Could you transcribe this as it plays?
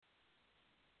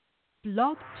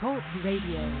Blog Talk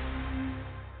Radio.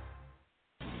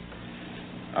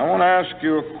 I want to ask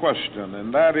you a question,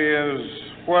 and that is,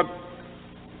 what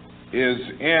is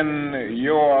in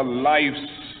your life's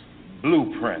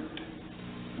blueprint?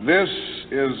 This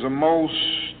is the most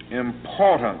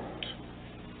important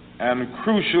and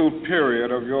crucial period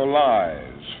of your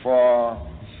lives, for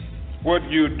what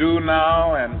you do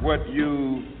now and what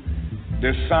you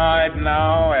decide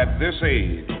now at this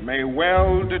age may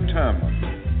well determine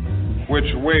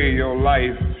which way your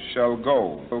life shall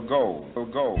go.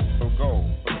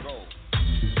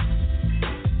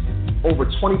 Over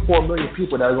 24 million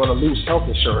people that are going to lose health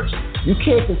insurance. You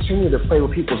can't continue to play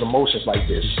with people's emotions like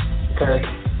this, okay?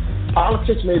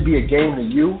 Politics may be a game to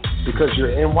you because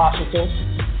you're in Washington,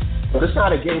 but it's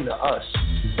not a game to us.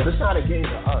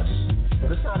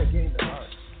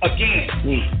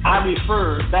 Again, I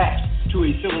refer back to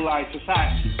a civilized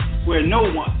society where no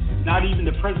one, not even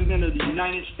the President of the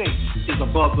United States, is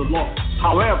above the law.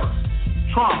 However,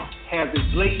 Trump has a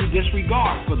blatant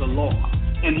disregard for the law,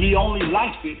 and he only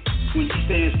likes it when he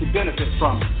stands to benefit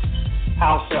from it.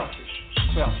 How selfish.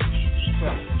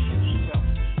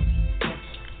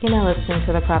 You're now listening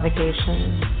to The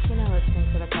Provoc8tion.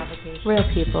 Real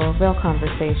people, real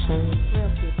conversation.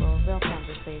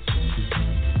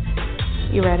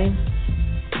 You ready?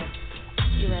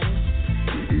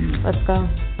 Let's go.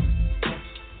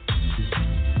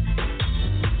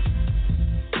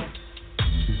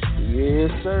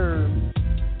 Yes, sir.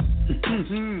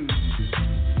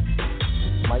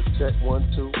 Mic check,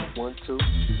 1 2 1 2.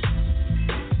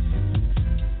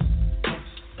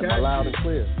 Am I loud and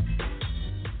clear?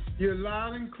 You're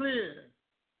loud and clear.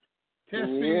 Can you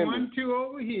Testing hear me? 1 2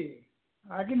 over here.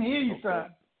 I can hear you,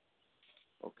 son.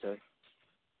 Okay.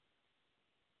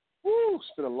 Woo,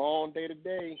 it's been a long day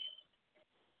today.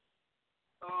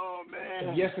 Oh,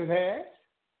 man. Yes, it has.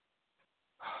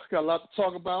 Got a lot to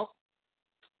talk about.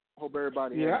 Hope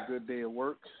everybody had Yeah. a good day at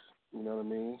work. You know what I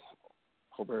mean?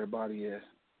 Hope everybody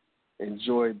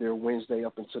enjoyed their Wednesday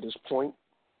up until this point.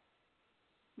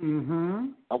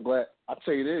 Mm-hmm. I'm glad. I'll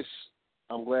tell you this.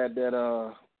 I'm glad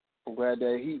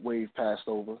that heat wave passed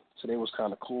over. Today was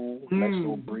kind of cool. Nice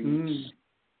little breeze.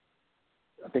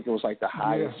 I think it was like the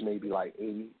highest, maybe like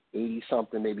 80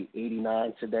 something, maybe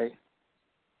 89 today.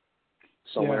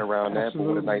 Somewhere around that, but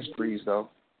with a nice breeze though.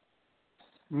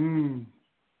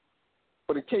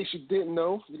 But in case you didn't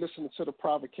know, you're listening to The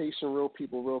Provoc8tion, Real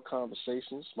People, Real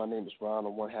Conversations. My name is Ron.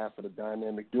 I'm one half of the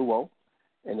dynamic duo.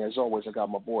 And as always, I got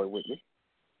my boy with me.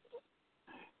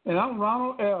 And I'm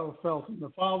Ronald L. Felton, the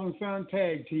Father and Son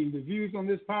Tag Team. The views on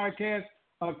this podcast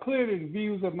are clearly the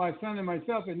views of my son and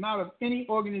myself and not of any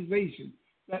organization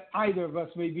that either of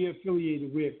us may be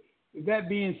affiliated with. With that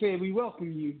being said, we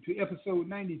welcome you to episode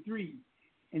 93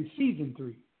 and season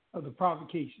 3 of The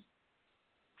Provoc8tion.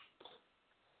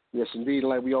 Yes, indeed.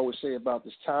 Like we always say about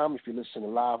this time, if you're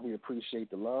listening live, we appreciate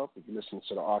the love. If you're listening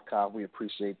to the archive, we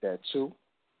appreciate that too.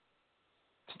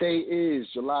 Today is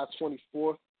July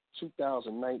 24th,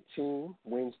 2019,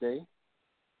 Wednesday.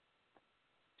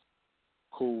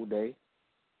 Cool day.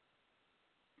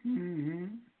 Mm-hmm.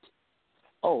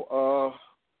 Oh,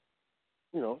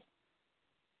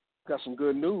 got some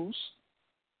good news.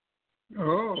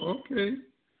 Oh, okay.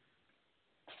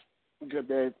 Got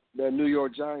that New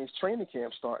York Giants training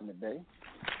camp starting today.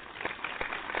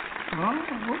 Oh,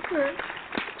 okay.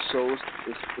 So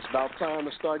it's about time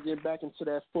to start getting back into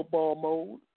that football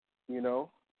mode, you know.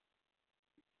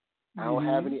 I don't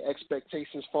have any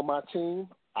expectations for my team.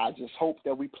 I just hope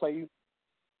that we play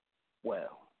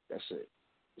well. That's it.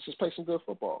 Let's just play some good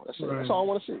football. That's it. Right. That's all I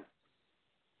want to see.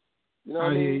 You know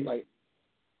what I mean? Like,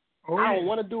 I don't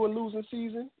want to do a losing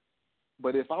season,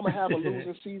 but if I'm gonna have a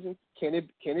losing season, can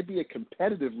it be a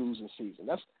competitive losing season?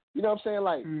 That's, you know what I'm saying?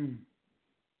 Like,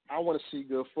 I want to see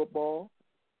good football.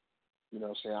 You know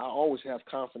what I'm saying? I always have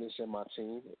confidence in my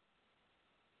team.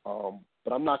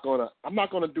 But I'm not gonna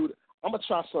do. I'm gonna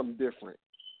try something different,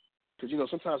 because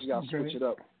sometimes you gotta switch it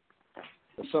up,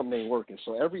 and something ain't working.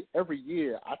 So every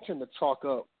year I tend to talk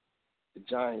up the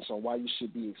Giants on why you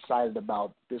should be excited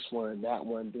about this one, that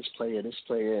one, this player,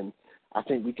 and I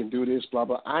think we can do this, blah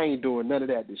blah. I ain't doing none of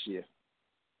that this year.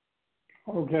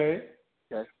 Okay.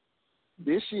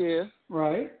 This year,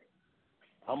 right,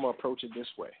 I'm gonna approach it this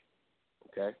way.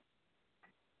 Okay.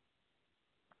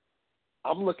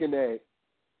 I'm looking at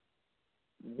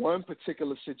one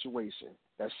particular situation.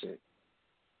 That's it.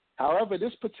 However,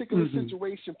 this particular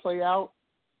situation play out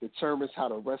determines how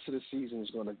the rest of the season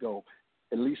is going to go,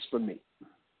 at least for me.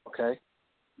 Okay?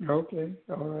 Okay.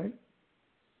 All right.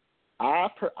 I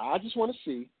just want to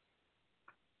see.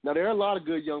 Now, there are a lot of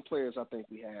good young players I think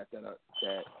we have that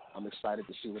I'm excited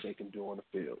to see what they can do on the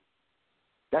field.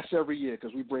 That's every year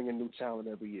because we bring in new talent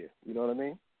every year. You know what I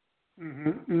mean?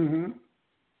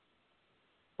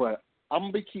 But I'm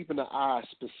going to be keeping an eye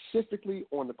specifically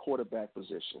on the quarterback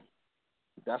position.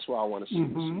 That's what I want to see this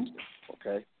season,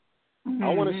 okay? I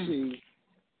want to see,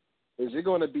 is it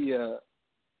going to be a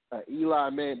Eli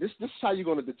Manning? This is how you're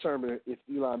going to determine if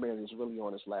Eli Manning is really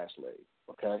on his last leg,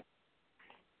 okay?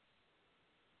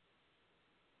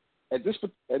 At this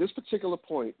particular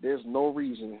point, there's no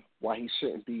reason why he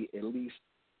shouldn't be at least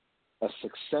a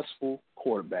successful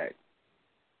quarterback.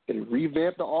 They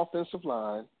revamped the offensive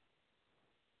line.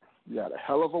 You got a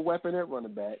hell of a weapon at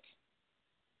running back.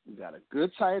 You got a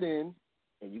good tight end,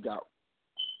 and you got.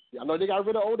 I know they got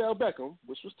rid of Odell Beckham,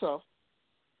 which was tough.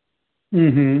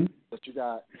 But you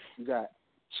got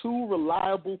two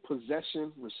reliable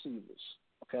possession receivers.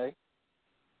 Okay.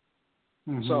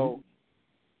 So,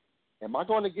 am I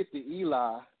going to get the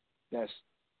Eli that's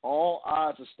all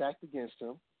odds are stacked against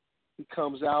him? He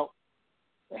comes out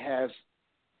and has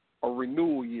a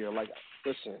renewal year. Like,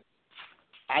 listen,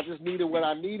 I just needed what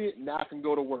I needed. Now I can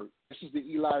go to work. This is the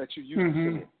Eli that you used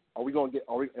to see. Am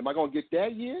I going to get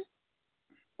that year?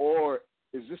 Or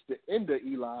is this the end of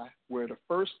Eli where the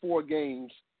first 4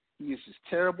 games he is just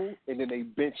terrible and then they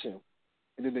bench him?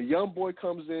 And then the young boy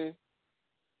comes in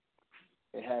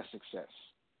and has success.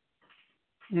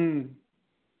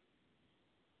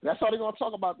 That's all they're going to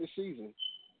talk about this season.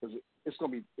 Because it's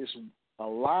a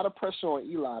lot of pressure on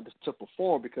Eli to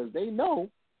perform because they know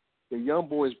the young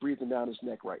boy is breathing down his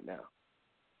neck right now.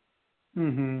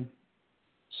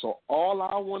 So all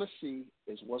I want to see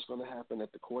is what's going to happen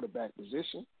at the quarterback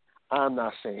position. I'm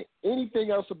not saying anything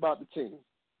else about the team.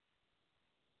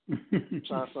 I'm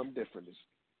trying something different this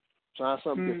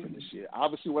year.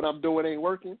 Obviously, what I'm doing ain't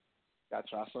working. Got to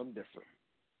try something different.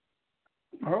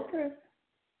 Okay.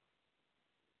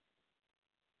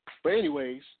 But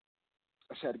anyways,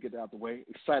 I just had to get that out the way.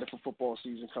 Excited for football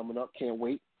season coming up. Can't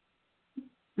wait.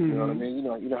 You know what I mean? You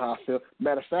know how I feel.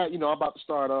 Matter of fact, I'm about to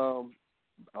start.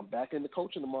 I'm back into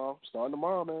coaching tomorrow. Starting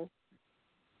tomorrow, man.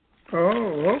 Oh,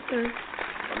 okay.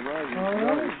 All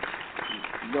right.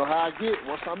 You know how I get.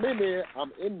 Once I'm in there,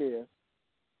 I'm in there.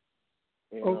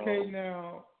 And, okay,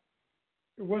 now,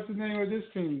 what's the name of this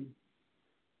team?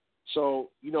 So,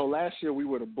 last year we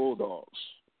were the Bulldogs,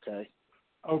 okay?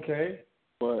 Okay.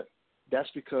 But that's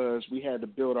because we had to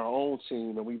build our own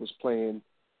team, and we was playing,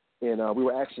 and we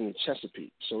were actually in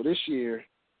Chesapeake. So this year,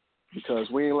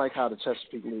 because we didn't like how the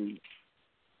Chesapeake League,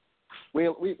 we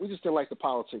just didn't like the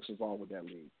politics involved with that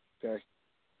league, okay?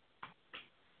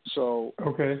 So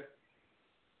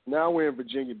now we're in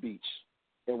Virginia Beach,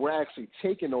 and we're actually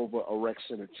taking over a rec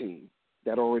center team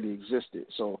that already existed.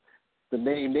 So the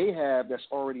name they have that's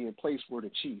already in place were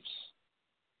the Chiefs.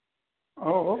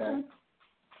 Oh, okay.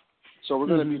 So we're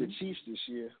going to be the Chiefs this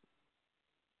year.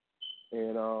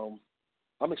 And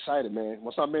I'm excited, man.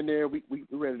 Once I'm in there, we're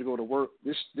ready to go to work.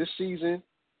 This season,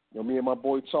 me and my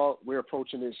boy talk, we're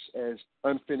approaching this as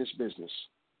unfinished business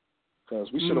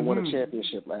because we should have won a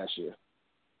championship last year.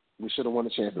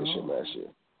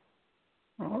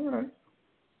 All right.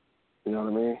 You know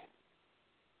what I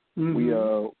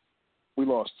mean? We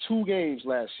lost 2 games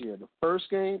last year. The first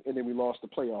game, and then we lost the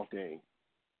playoff game.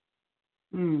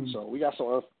 So we got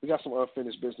some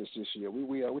unfinished business this year.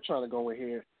 We're trying to go in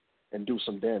here and do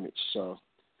some damage. So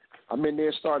I'm in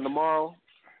there starting tomorrow.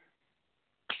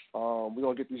 We're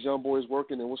gonna get these young boys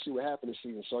working, and we'll see what happens this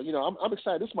season. So I'm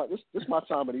excited. This is my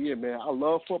time of the year, man. I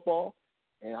love football,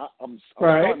 and I'm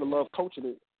starting to love coaching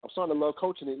it. I'm starting to love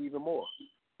coaching it even more.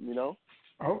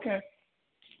 Okay.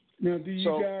 Now, do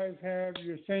you guys have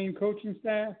your same coaching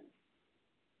staff?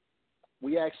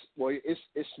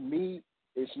 It's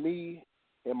me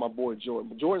and my boy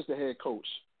Jordan. Jordan's the head coach.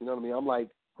 You know what I mean? I'm like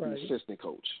the assistant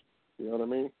coach. You know what I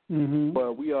mean?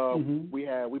 But we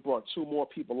brought 2 more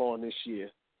people on this year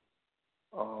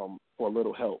for a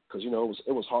little help because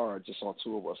it was hard just on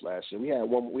 2 of us last year. We had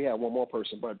one more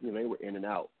person, but they were in and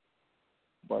out.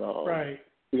 But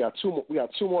we got 2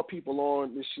 more people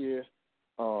on this year,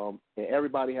 and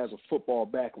everybody has a football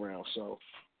background, so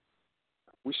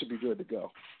we should be good to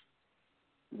go.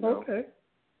 Okay.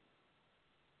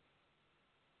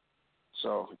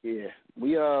 So yeah,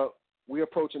 we're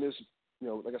approaching this,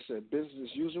 like I said, business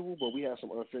as usual, but we have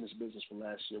some unfinished business from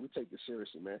last year. We take this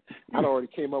seriously, man. I already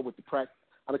came up with the practice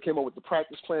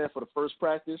plan for the first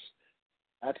practice.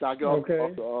 After I get off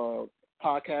the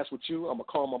podcast with you, I'm gonna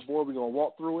call my boy. We're gonna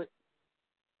walk through it,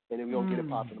 and then we're gonna get it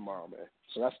popping tomorrow, man.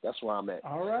 So that's where I'm at.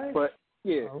 All right. But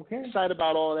yeah, excited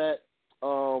about all that.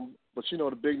 But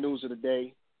the big news of the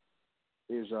day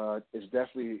is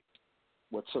definitely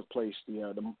what took place,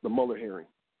 the Mueller hearing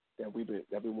that we've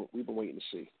been waiting to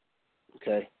see.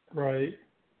 Okay. Right.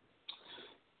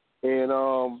 And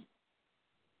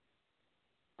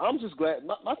I'm just glad.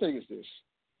 My thing is this: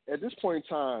 at this point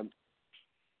in time,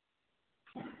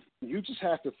 you just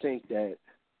have to think that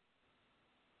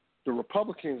the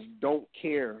Republicans don't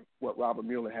care what Robert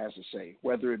Mueller has to say,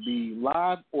 whether it be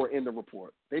live or in the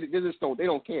report. They just don't. They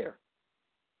don't care.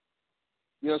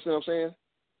 You understand what I'm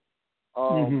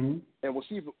saying? And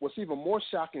what's even more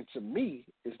shocking to me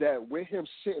is that with him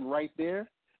sitting right there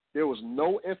was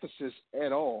no emphasis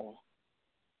at all,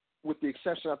 with the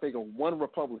exception, I think, of one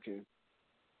Republican,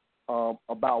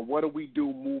 about what do we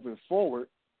do moving forward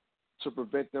to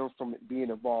prevent them from being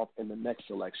involved in the next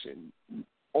election.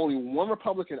 Only one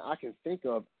Republican I can think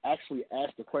of actually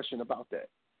asked a question about that,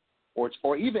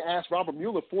 or even asked Robert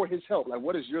Mueller for his help. Like,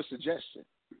 what is your suggestion?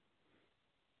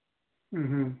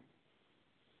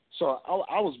 So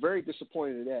I was very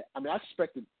disappointed in that. I mean, I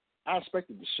expected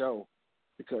the show,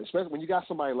 because especially when you got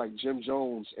somebody like Jim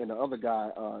Jones and the other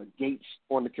guy Gates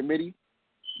on the committee.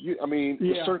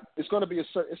 It's going to be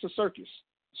it's a circus.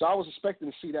 So I was expecting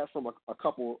to see that from a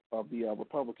couple of the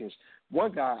Republicans.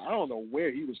 One guy, I don't know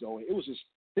where he was going. It was just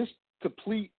his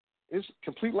complete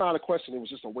line of questioning was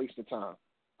just a waste of time.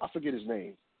 I forget his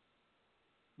name,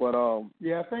 but I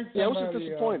think it was just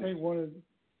disappointing.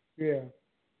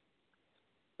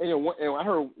 And I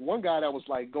heard one guy that was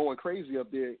like going crazy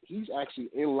up there. He's actually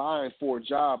in line for a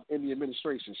job in the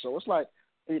administration. So it's like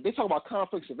they talk about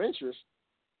conflicts of interest.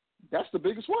 That's the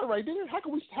biggest one right there. How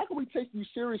can we take you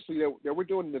seriously that we're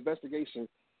doing an investigation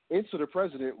into the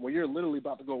president when you're literally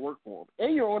about to go work for him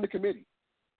and you're on the committee?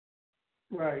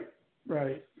 Right.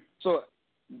 So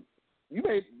you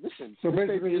may listen. So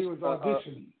basically, he was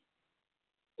auditioning.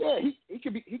 Yeah, he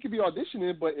could be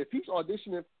auditioning, but if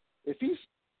he's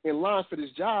in line for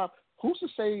this job, who's to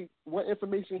say what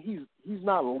information he's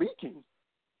not leaking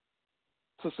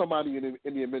to somebody in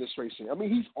the administration? I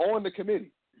mean, he's on the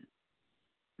committee.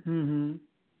 You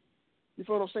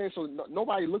feel what I'm saying? So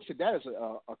nobody looks at that as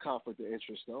a conflict of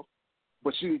interest, though.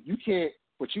 But you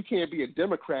can't be a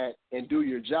Democrat and do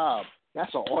your job.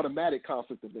 That's an automatic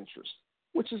conflict of interest,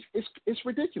 which is it's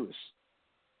ridiculous.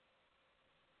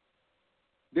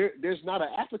 There's not an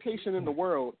application in the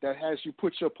world that has you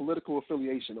put your political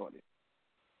affiliation on it.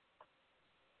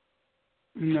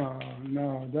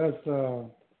 No, that's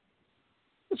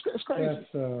it's crazy.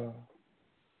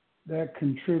 That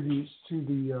contributes to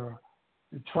the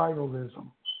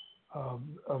tribalism of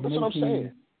that's making what I'm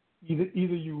saying.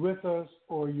 Either you're with us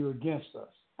or you're against us.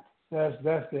 That's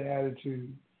the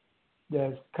attitude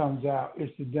that comes out.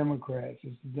 It's the Democrats.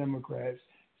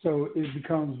 So it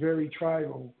becomes very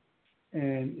tribal.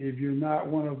 And if you're not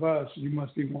one of us, you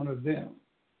must be one of them.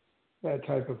 That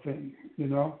type of thing, you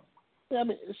know. Yeah, I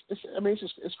mean,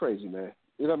 it's crazy, man.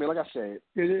 You know what I mean? Like I said,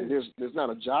 there's not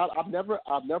a job. I've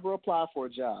never applied for a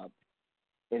job,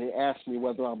 and it asked me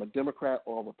whether I'm a Democrat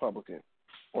or a Republican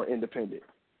or independent.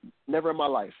 Never in my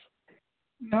life.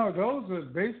 No, those are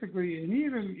basically, and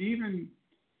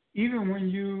even when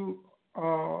you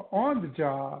are on the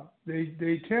job,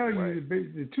 they tell you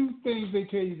the two things they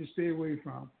tell you to stay away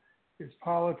from. It's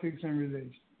politics and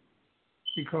religion,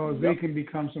 because they can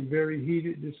become some very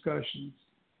heated discussions,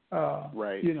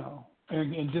 you know,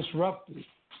 and disruptive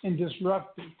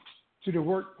to the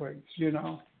workplace, you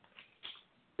know.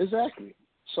 Exactly.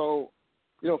 So,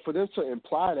 you know, for them to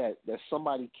imply that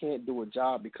somebody can't do a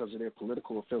job because of their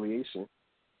political affiliation,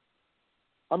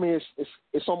 I mean,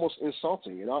 it's almost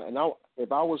insulting. You know, and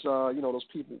if I was, you know, those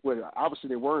people, well, obviously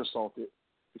they were insulted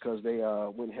because they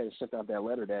went ahead and sent out that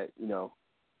letter that, you know,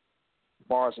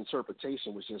 Barr's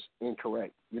interpretation was just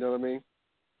incorrect. You know what I mean?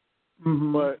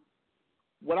 But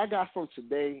what I got from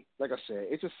today, like I said,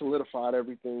 it just solidified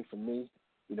everything for me.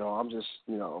 You know, I'm just,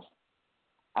 you know,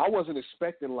 I wasn't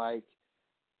expecting, like,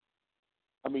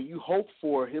 I mean, you hope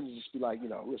for him to just be like, you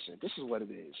know, listen, this is what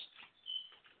it is,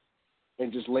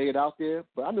 and just lay it out there.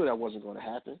 But I knew that wasn't going to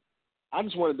happen. I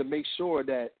just wanted to make sure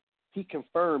that he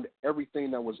confirmed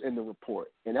everything that was in the report.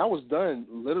 And that was done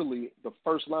literally the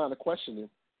first line of questioning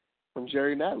from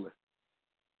Jerry Nadler.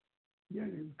 Yeah,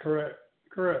 correct.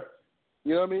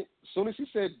 You know what I mean? As soon as he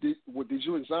said, did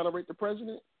you exonerate the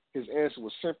president? His answer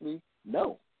was simply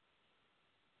no.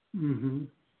 You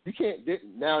can't.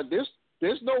 Now,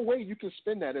 there's no way you can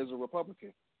spin that as a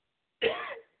Republican.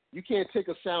 You can't take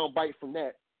a sound bite from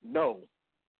that. No.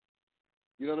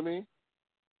 You know what I mean?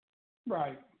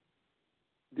 Right.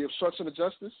 The obstruction of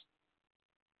justice?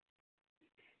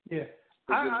 Yeah. Is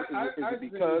it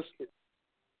because...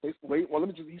 Wait, well,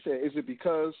 he said, is it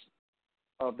because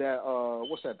of that,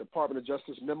 what's that, Department of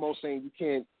Justice memo saying you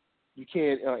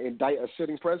can't indict a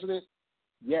sitting president?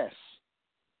 Yes.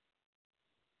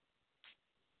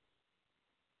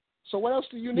 So what else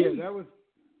do you need? Yeah,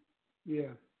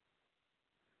 Yeah.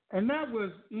 And that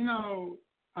was,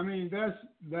 I mean, that's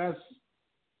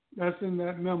in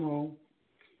that memo.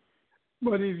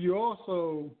 But if you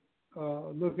also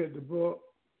look at the book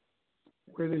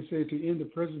where they say To End the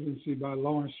Presidency by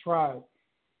Lawrence Tribe,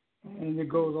 and it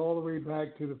goes all the way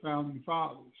back to the Founding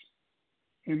Fathers.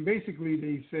 And basically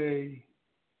they say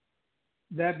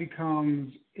that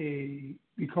becomes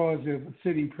because of a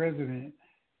sitting president,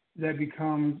 that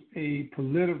becomes a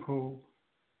political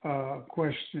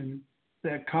question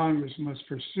that Congress must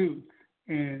pursue.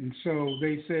 And so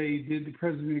they say, did the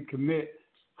president commit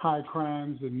high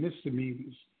crimes and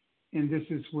misdemeanors? And this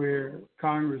is where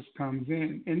Congress comes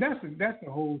in. And that's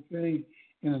the whole thing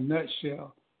in a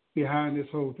nutshell behind this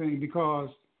whole thing. Because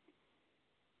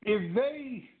if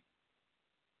they,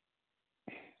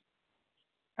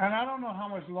 and I don't know how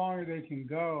much longer they can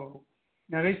go.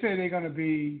 Now, they say they're going to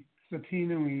be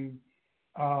subpoenaing,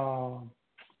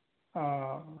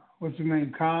 what's his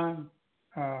name, Khan?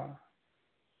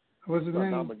 What's his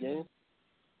name?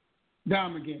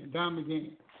 Don McGahn.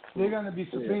 They're going to be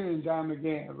subpoenaing Don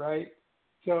McGahn, right?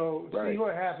 So see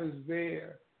what happens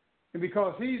there. And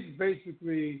because he's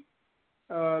basically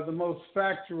the most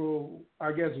factual,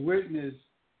 I guess, witness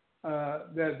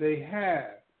that they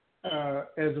have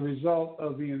as a result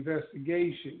of the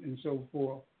investigation and so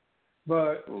forth.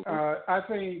 But I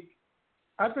think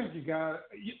you got,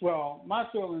 well, my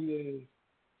feeling is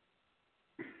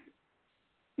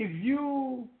if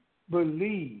you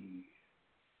believe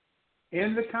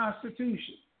in the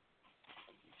Constitution,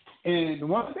 and the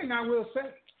one thing I will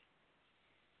say,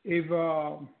 if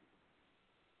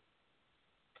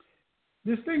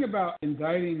this thing about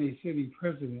indicting a sitting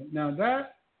president, now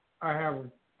that I have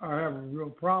a real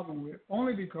problem with,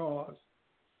 only because,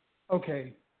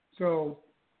 okay, so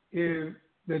if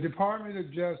the Department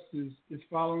of Justice is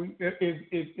following,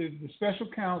 if the special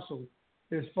counsel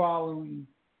is following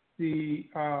the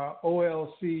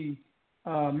OLC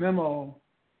memo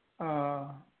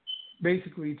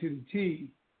basically to the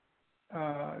T,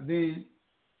 then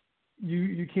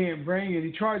you can't bring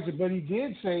any charges. But he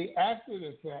did say after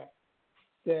the fact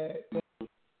that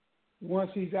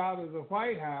once he's out of the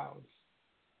White House,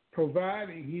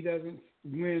 providing he doesn't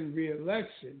win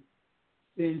re-election,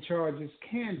 then charges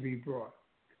can be brought.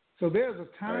 So there's a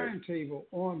timetable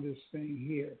on this thing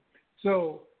here.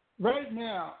 So right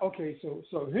now, okay, so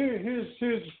here's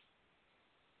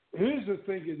the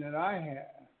thinking that I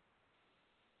have.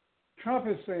 Trump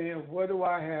is saying, what do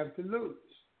I have to lose?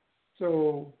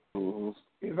 So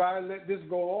if I let this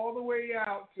go all the way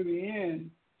out to the end,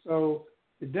 so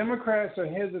the Democrats are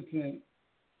hesitant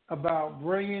about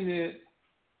bringing it,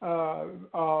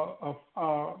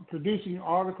 producing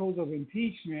articles of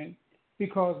impeachment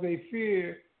because they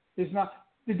fear it's not.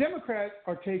 The Democrats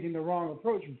are taking the wrong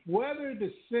approach. Whether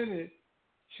the Senate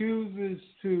chooses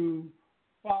to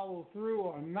follow through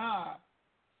or not,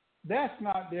 that's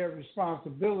not their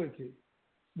responsibility.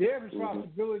 Their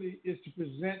responsibility is to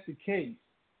present the case.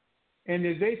 And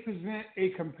if they present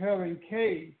a compelling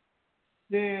case,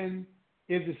 then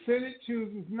if the Senate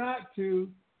chooses not to,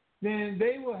 then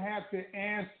they will have to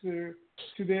answer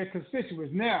to their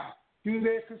constituents. Now, do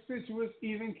their constituents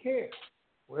even care?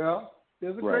 Well,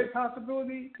 there's a great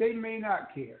possibility they may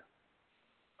not care.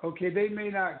 Okay, they may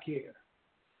not care.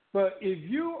 But if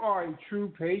you are a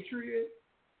true patriot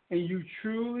and you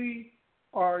truly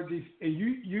are, and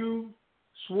you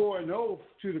swore an oath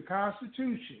to the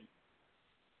Constitution,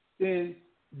 then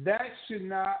that should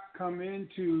not come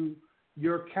into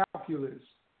your calculus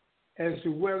as to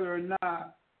whether or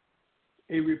not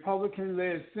a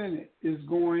Republican-led Senate is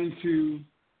going to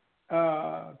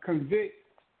convict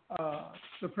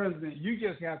the president. You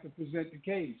just have to present the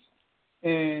case.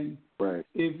 And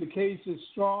if the case is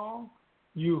strong,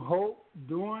 you hope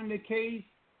during the case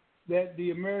that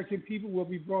the American people will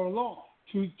be brought along.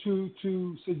 To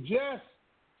suggest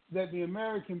that the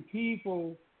American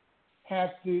people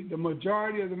have to, the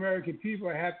majority of the American people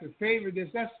have to favor this,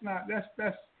 that's not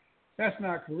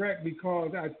correct,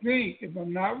 because I think, if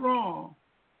I'm not wrong,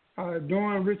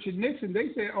 during Richard Nixon,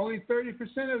 they said only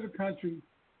 30% of the country,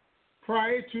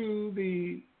 prior to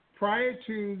the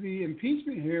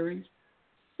impeachment hearings,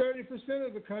 30%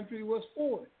 of the country was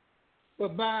for it.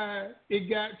 But by it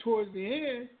got towards the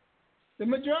end, the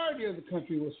majority of the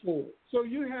country was for it. So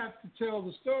you have to tell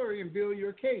the story and build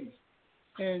your case,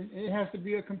 and it has to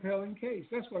be a compelling case.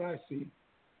 That's what I see.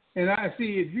 And I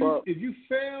see if you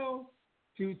fail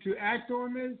to act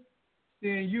on this,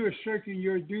 then you are shirking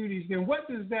your duties. Then what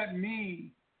does that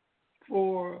mean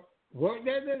for what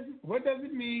does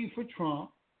it mean for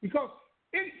Trump? Because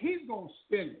he's going to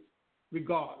spin it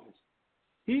regardless.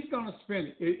 He's going to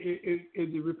spin it.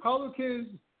 If the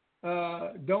Republicans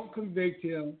don't convict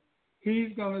him,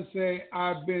 he's going to say,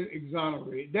 I've been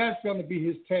exonerated. That's going to be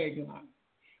his tagline.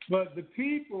 But the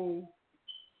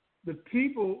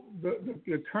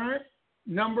current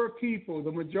number of people,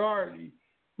 the majority,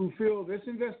 who feel this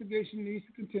investigation needs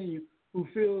to continue, who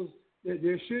feels that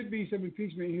there should be some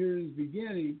impeachment hearings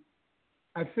beginning,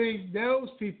 I think those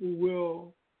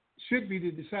people should be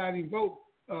the deciding vote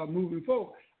moving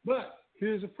forward. But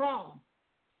here's a problem.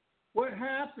 What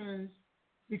happens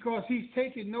because he's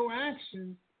taken no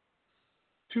action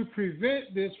to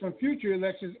prevent this from future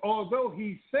elections, although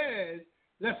he says,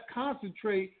 let's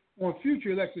concentrate on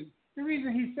future elections. The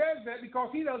reason he says that because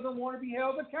he doesn't want to be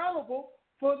held accountable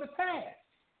for the past.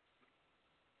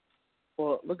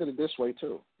 Well, look at it this way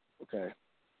too, okay?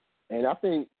 And I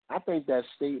think that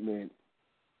statement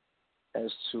as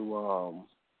to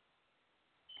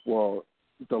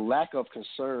the lack of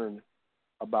concern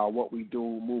about what we do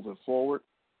moving forward,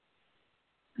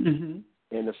 mm-hmm.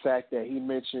 and the fact that he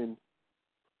mentioned,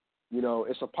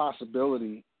 it's a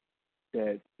possibility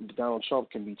that Donald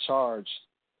Trump can be charged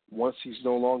once he's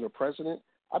no longer president.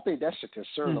 I think that should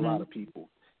concern mm-hmm. a lot of people,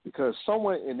 because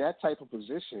someone in that type of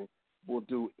position will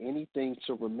do anything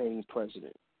to remain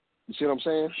president. You see what I'm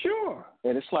saying? Sure.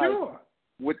 And it's like,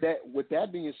 with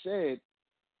that being said,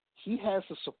 he has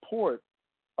the support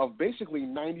of basically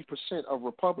 90% of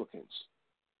Republicans.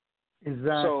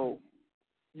 Exactly. So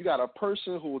you got a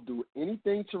person who will do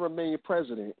anything to remain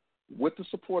president with the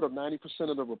support of 90%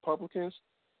 of the Republicans.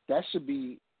 That should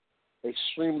be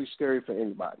extremely scary for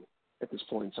anybody at this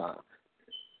point in time.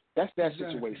 That's that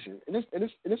situation. And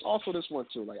it's also this one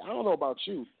too. Like, I don't know about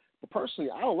you, but personally,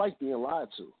 I don't like being lied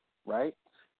to, right?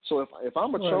 So if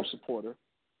I'm a Trump supporter,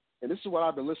 and this is what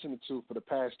I've been listening to for the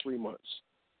past 3 months,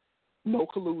 no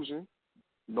collusion,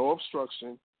 no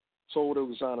obstruction,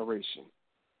 total exoneration,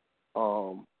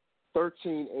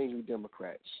 13 angry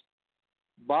Democrats.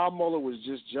 Bob Mueller was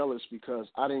just jealous because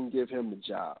I didn't give him the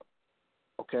job.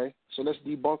 Okay? So let's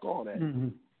debunk all that. Mm-hmm.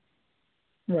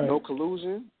 Right. No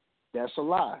collusion, that's a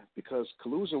lie, because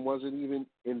collusion wasn't even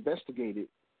investigated.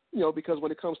 Because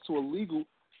when it comes to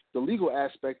the legal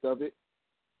aspect of it,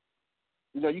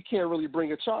 you can't really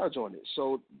bring a charge on it.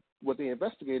 So what they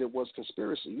investigated was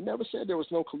conspiracy. He never said there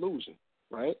was no collusion,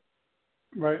 right?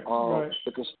 Right. Right.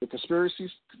 The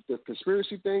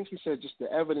conspiracy thing, he said just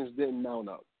the evidence didn't mount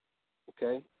up.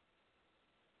 Okay.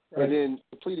 Right. And then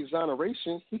complete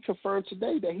exoneration, he confirmed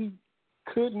today that he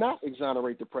could not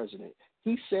exonerate the president.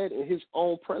 He said in his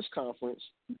own press conference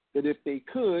that if they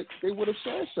could, they would have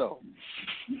said so.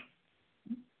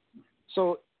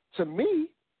 So to me,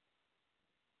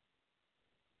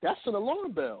 that's an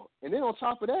alarm bell. And then on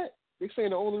top of that, they're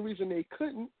saying the only reason they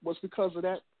couldn't was because of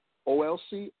that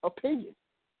OLC opinion.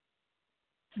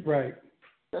 Right.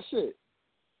 That's it.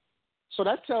 So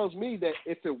that tells me that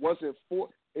if it wasn't for,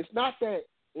 it's not that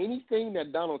anything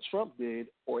that Donald Trump did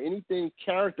or anything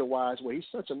character-wise where he's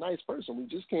such a nice person, we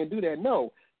just can't do that.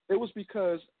 No, it was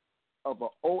because of an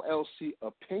OLC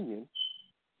opinion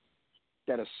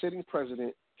that a sitting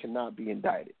president cannot be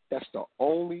indicted. That's the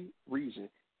only reason.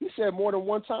 He said more than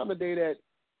one time today that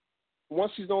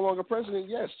once he's no longer president,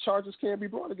 yes, charges can be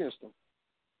brought against him.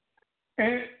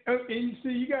 And you see,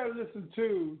 you got to listen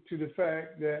to the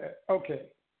fact that, okay,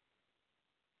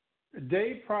 the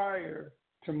day prior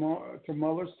to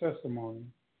Mueller's testimony,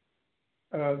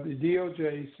 the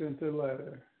DOJ sent a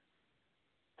letter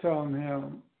telling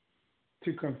him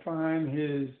to confine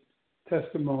his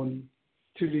testimony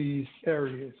to these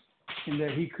areas and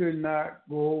that he could not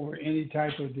go over any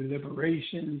type of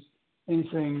deliberations,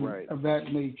 anything of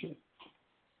that nature.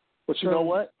 But you know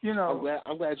what?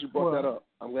 I'm glad you brought that up.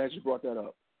 I'm glad you brought that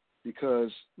up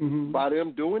because by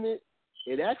them doing it,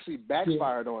 it actually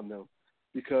backfired on them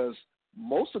because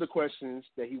most of the questions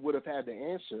that he would have had to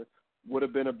answer would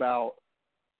have been about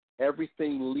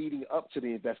everything leading up to the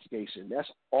investigation. That's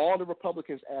all the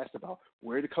Republicans asked about.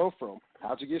 Where did it come from?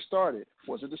 How'd you get started?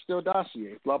 Was it the Steele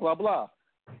dossier? Blah, blah, blah.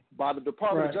 By the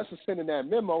Department of Justice sending that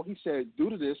memo, he said, due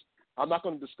to this, I'm not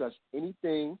going to discuss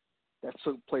anything that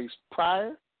took place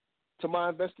prior to my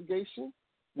investigation,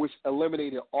 which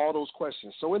eliminated all those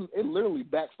questions. So it literally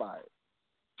backfired.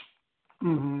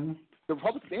 Mm-hmm. The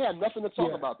Republicans, they had nothing to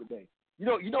talk about today. You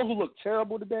know who looked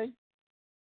terrible today?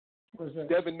 What's that?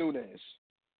 Devin Nunes.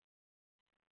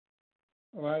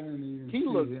 Oh, I didn't even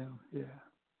see him. Yeah.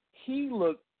 He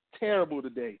looked terrible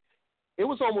today. It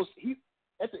was almost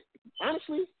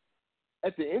honestly,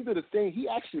 at the end of the thing, he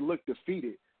actually looked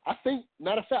defeated. I think,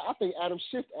 matter of fact, Adam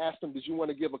Schiff asked him, did you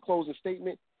want to give a closing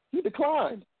statement? He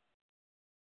declined.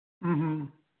 Mm-hmm.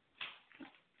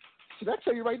 So that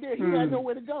tell you right there, he had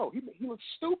nowhere to go. He looked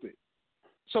stupid.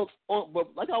 So,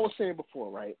 but like I was saying before,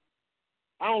 right,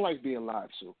 I don't like being lied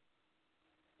to.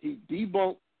 He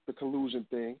debunked the collusion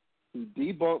thing. He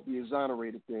debunked the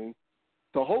exonerated thing.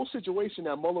 The whole situation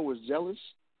that Mueller was jealous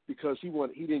because he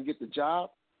didn't get the job,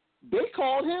 they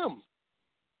called him.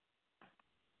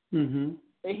 Mm-hmm.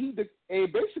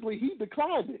 And basically he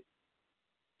declined it.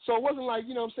 So it wasn't like,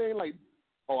 you know what I'm saying, like,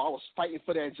 oh, I was fighting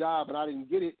for that job and I didn't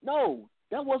get it. No,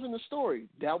 that wasn't the story.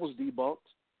 That was debunked.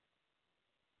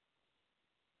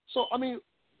 So, I mean,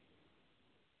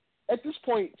 at this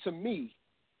point, to me,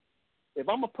 if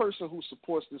I'm a person who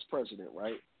supports this president,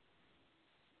 right,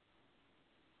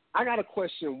 I got to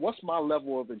question what's my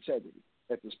level of integrity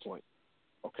at this point,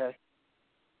 okay?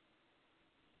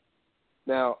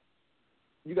 Now,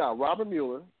 you got Robert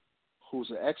Mueller, who's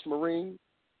an ex-Marine,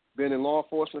 been in law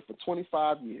enforcement for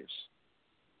 25 years.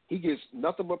 He gets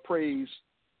nothing but praise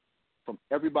from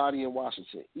everybody in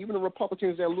Washington, even the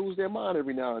Republicans that lose their mind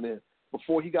every now and then.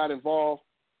 Before he got involved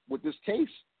with this case,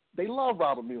 they love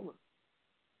Robert Mueller.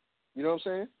 You know what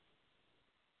I'm saying?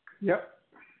 Yep.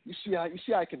 You see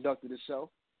how he conducted himself.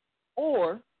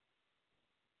 Or,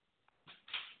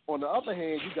 on the other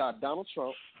hand, you got Donald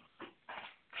Trump,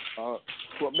 a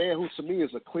man who to me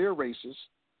is a clear racist,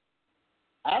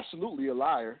 absolutely a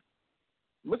liar.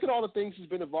 Look at all the things he's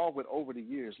been involved with over the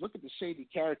years. Look at the shady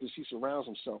characters he surrounds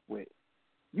himself with.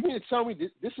 You mean to tell me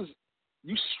this is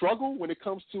you struggle when it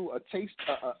comes to a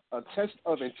test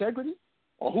of integrity,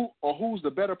 or who's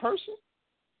the better person?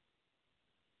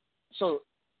 So,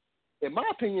 in my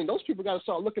opinion, those people got to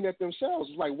start looking at themselves.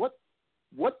 It's like,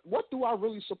 what do I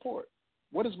really support?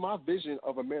 What is my vision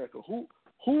of America?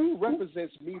 Who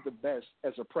represents me the best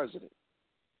as a president?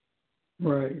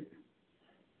 Right.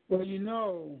 Well, you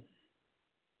know,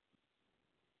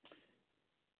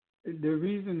 the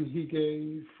reason he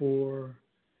gave for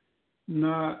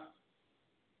not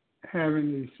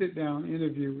having a sit-down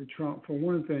interview with Trump, for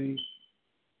one thing,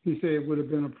 he said it would have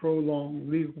been a prolonged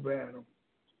legal battle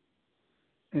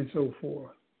and so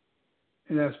forth.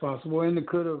 And that's possible. And it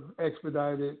could have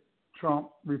expedited Trump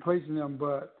replacing him,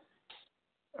 but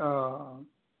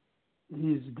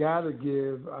he's got to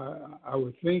give, I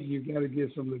would think you've got to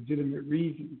give some legitimate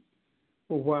reason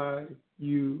for why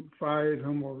you fired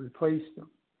him or replaced him.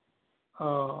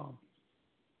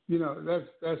 You know,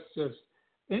 that's just,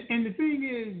 and the thing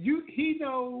is, he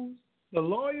knows, the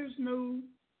lawyers knew,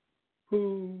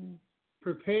 who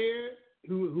prepared,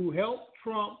 who helped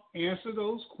Trump answer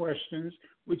those questions,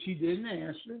 which he didn't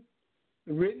answer,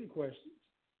 the written questions.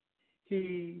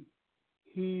 He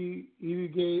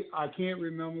gave, I can't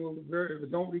remember,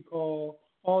 don't recall,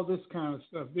 all this kind of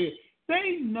stuff.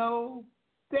 They know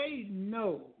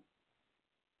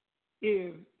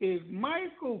if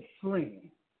Michael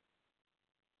Flynn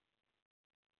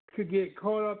could get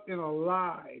caught up in a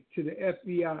lie to the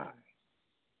FBI,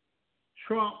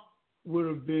 Trump would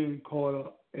have been caught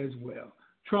up as well.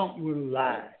 Trump would have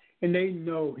lied, and they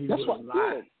know he would have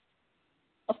lied.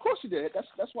 Of course he did.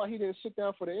 That's why he didn't sit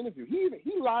down for the interview.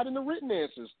 He lied in the written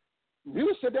answers.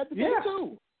 Mueller said that today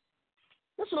too.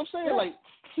 That's what I'm saying. Yeah. Like,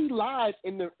 he lied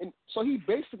so he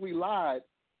basically lied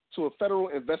to a federal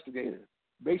investigator,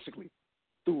 basically,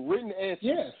 through written answers.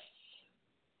 Yes.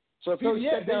 So if he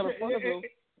sat down in front of him,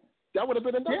 that would have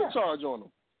been another charge on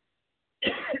him.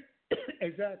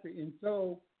 Exactly. And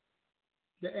so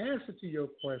the answer to your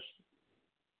question,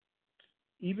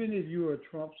 even if you're a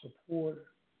Trump supporter,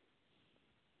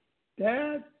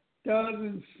 that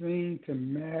doesn't seem to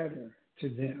matter to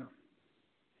them.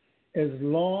 As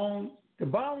long, the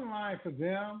bottom line for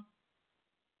them,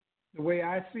 the way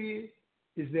I see it,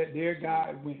 is that their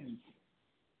guy wins.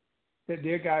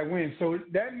 So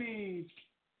that means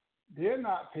they're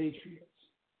not patriots.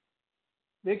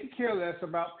 They could care less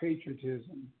about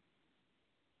patriotism.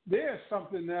 There's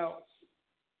something else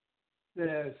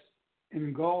that's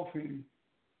engulfing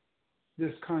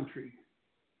this country.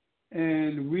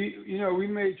 And we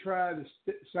may try to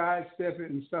sidestep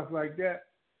it and stuff like that,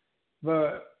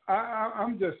 but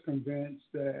I'm just convinced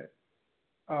that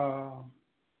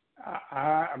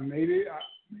maybe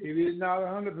it's not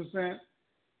 100%,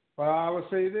 but I would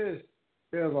say this: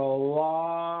 there's a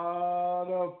lot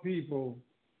of people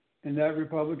in that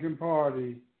Republican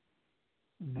Party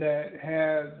that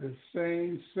have the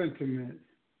same sentiments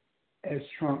as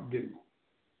Trump do,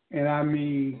 and I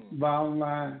mean, bottom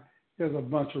line, there's a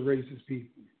bunch of racist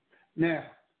people. Now,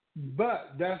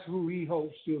 but that's who he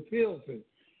hopes to appeal to.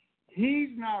 He's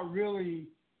not really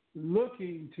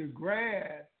looking to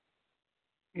grab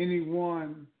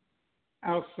anyone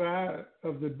outside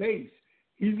of the base.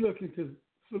 He's looking to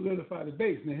solidify the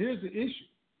base. Now, here's the issue.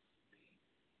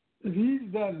 If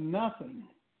he's done nothing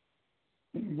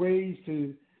in ways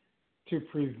to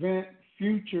prevent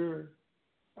future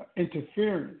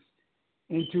interference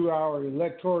into our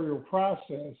electoral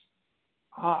process,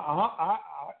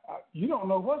 you don't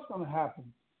know what's going to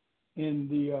happen in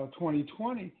the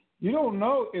 2020. You don't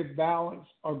know if ballots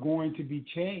are going to be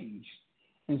changed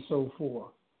and so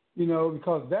forth,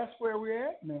 because that's where we're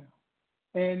at now.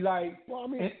 And like, well, I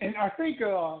mean, and I think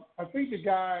the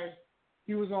guy,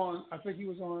 he was on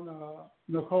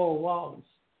Nicole Wallace,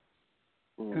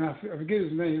 and I forget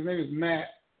his name. His name is Matt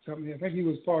something. I think he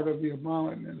was part of the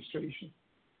Obama administration.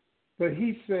 But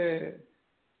he said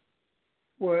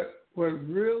what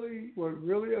really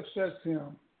upsets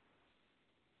him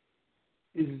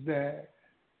is that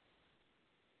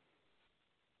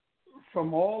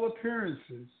from all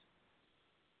appearances,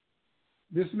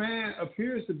 this man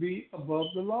appears to be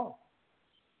above the law.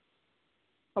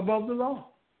 Above the law.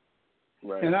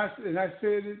 Right. And I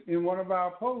said it in one of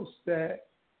our posts that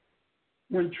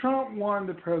when Trump won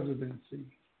the presidency,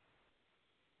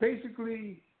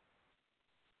 basically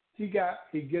he got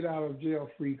a get out of jail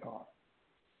free card.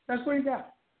 That's what he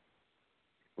got.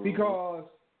 Because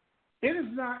it is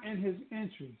not in his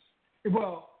interest.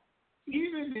 Well,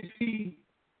 even if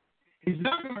he's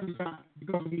not going to resign,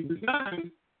 because he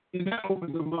resigned, and that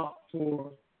opens him up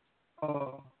for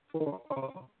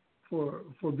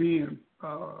being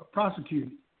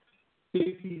prosecuted.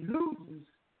 If he loses,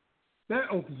 that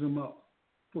opens him up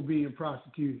for being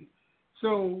prosecuted.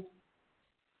 So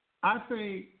I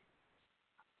think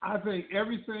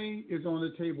everything is on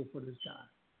the table for this guy.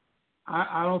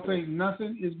 I don't think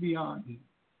nothing is beyond him.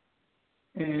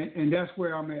 And that's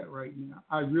where I'm at right now.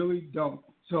 I really don't.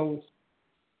 So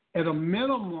at a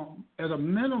minimum,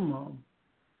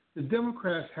 the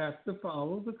Democrats have to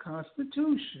follow the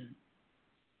Constitution.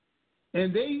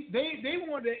 And they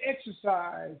want to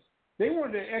exercise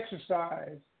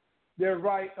their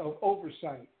right of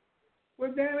oversight.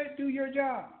 Well, damn it, do your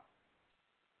job.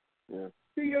 Yeah.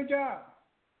 Do your job.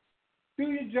 Do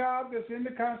your job that's in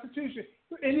the Constitution.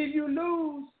 And if you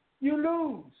lose, you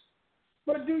lose.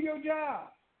 But do your job.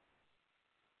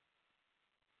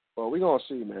 Well, we're going to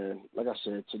see, man. Like I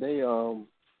said, today,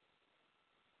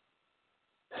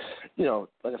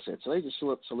 today just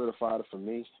solidified it for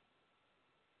me.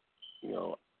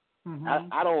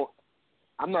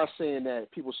 I'm not saying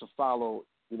that people should follow,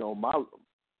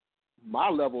 my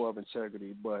level of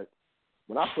integrity, but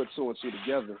when I put two and two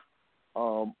together,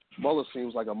 Mueller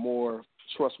seems like a more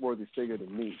trustworthy figure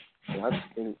than me.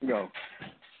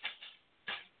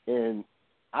 And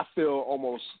I feel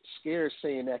almost scared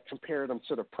saying that, compared him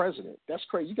to the president. That's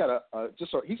crazy. You got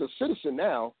he's a citizen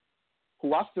now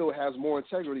who I feel has more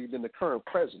integrity than the current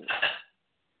president.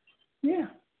 Yeah.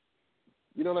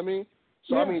 You know what I mean?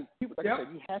 So, yeah. I mean, people, I said,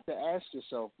 you have to ask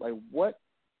yourself, like,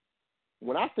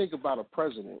 when I think about a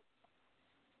president,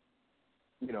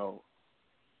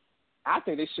 I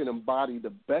think they should embody the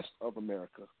best of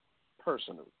America,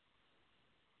 personally.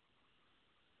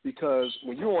 Because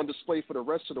when you're on display for the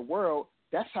rest of the world,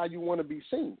 that's how you want to be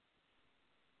seen.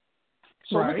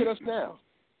 So right. Look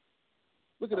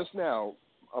at us now.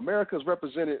 America is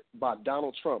represented by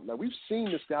Donald Trump. Now, we've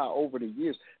seen this guy over the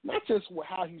years, not just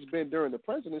how he's been during the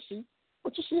presidency,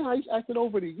 but you see how he's acted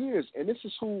over the years. And this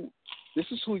is who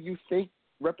you think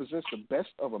represents the best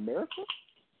of America?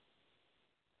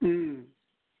 Mm.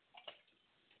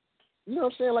 You know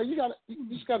what I'm saying? Like, you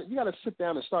gotta sit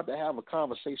down and start to have a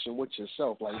conversation with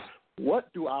yourself. Like,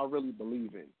 what do I really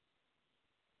believe in?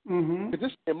 Mm-hmm. Because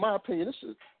this, in my opinion,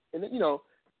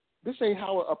 this ain't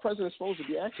how a president's supposed to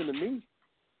be acting to me.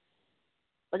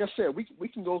 Like I said, we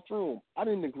can go through them. I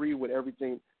didn't agree with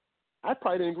everything. I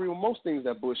probably didn't agree with most things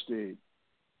that Bush did.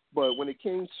 But when it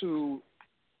came to,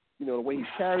 the way he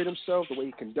carried himself, the way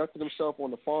he conducted himself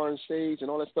on the foreign stage and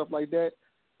all that stuff like that,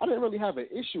 I didn't really have an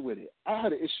issue with it. I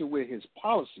had an issue with his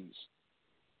policies.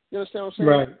 You understand what I'm saying?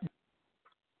 Right.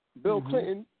 Bill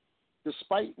Clinton,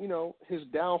 despite, his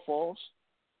downfalls,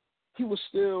 he was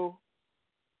still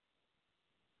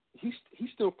he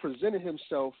still presented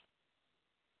himself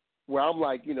where I'm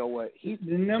like, you know what, he's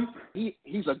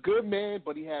a good man,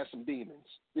 but he has some demons.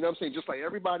 You know what I'm saying? Just like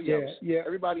everybody else. Yeah.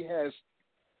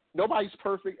 Nobody's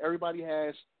perfect. Everybody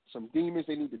has some demons.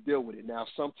 They need to deal with it. Now,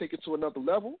 some take it to another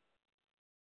level.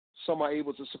 Some are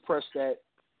able to suppress that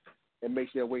and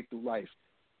make their way through life.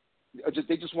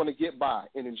 They just want to get by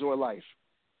and enjoy life.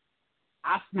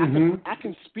 I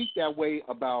can speak that way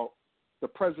about the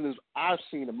presidents I've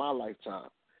seen in my lifetime.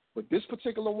 But this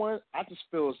particular one, I just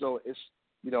feel as though it's,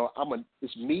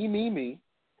 it's me,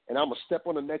 and I'm going to step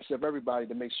on the necks of everybody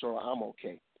to make sure I'm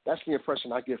okay. That's the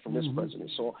impression I get from this president.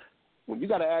 So when you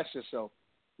got to ask yourself,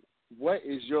 what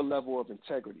is your level of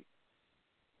integrity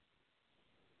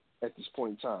at this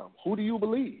point in time? Who do you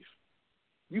believe?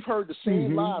 You've heard the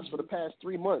same lies for the past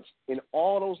 3 months, and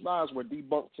all those lies were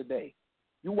debunked today.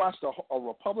 You watched a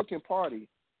Republican Party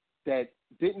that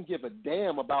didn't give a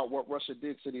damn about what Russia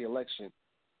did to the election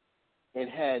and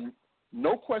had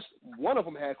no question. One of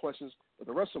them had questions, but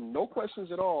the rest of them, no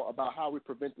questions at all about how we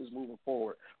prevent this moving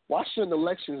forward. Why shouldn't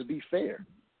elections be fair?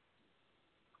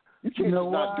 You can't just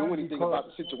not do anything about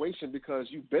the situation because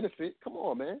you benefit. Come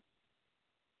on, man.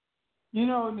 You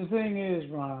know, the thing is,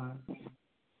 Ron,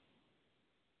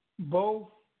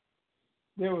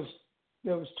 there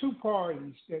was two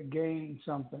parties that gained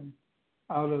something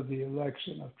out of the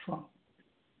election of Trump.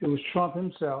 It was Trump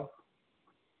himself,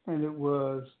 and it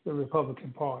was the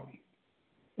Republican Party.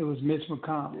 It was Mitch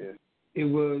McConnell. Yeah. It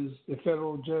was the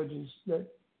federal judges that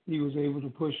he was able to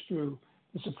push through,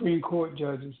 the Supreme Court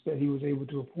judges that he was able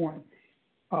to appoint.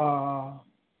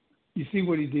 You see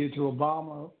what he did to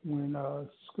Obama when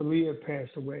Scalia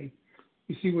passed away.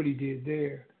 You see what he did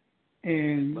there.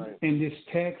 And this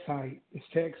tax hike.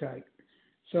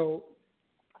 So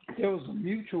there was a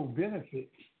mutual benefit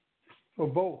for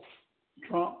both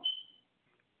Trump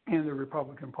and the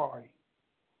Republican Party.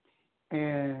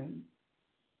 And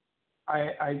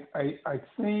I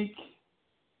think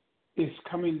it's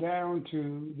coming down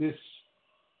to this.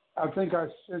 I think I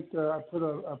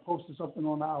posted something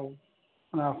on our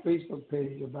Facebook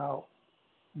page about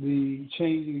the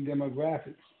changing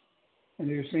demographics, and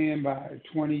they're saying by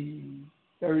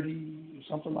 2030,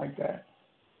 something like that,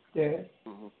 that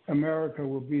America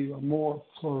will be a more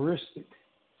pluralistic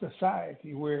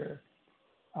society where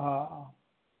it'll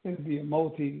be a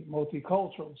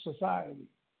multicultural society.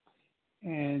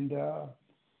 And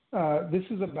this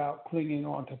is about clinging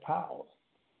on to power,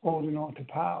 holding on to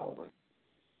power.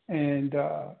 And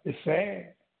it's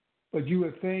sad, but you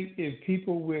would think if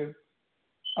people with,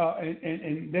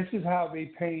 and this is how they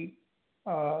paint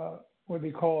what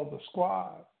they call the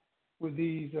squad, with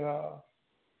these,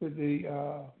 with the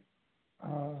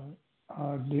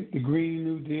Green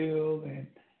New Deal and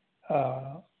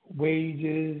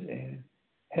wages and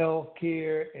health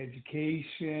care,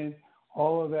 education,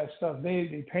 all of that stuff.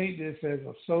 They paint this as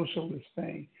a socialist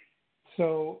thing.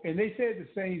 So, and they said the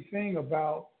same thing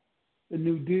about the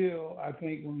New Deal, I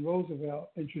think, when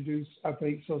Roosevelt introduced, I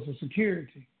think, Social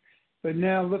Security. But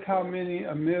now look how many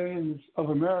millions of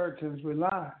Americans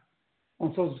rely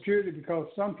on Social Security because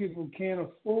some people can't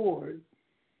afford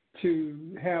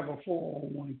to have a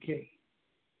 401k.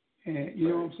 And you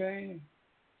know what I'm saying?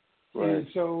 Right. And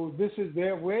so this is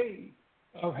their way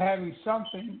of having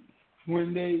something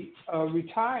when they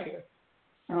retire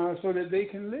so that they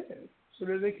can live,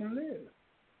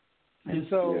 And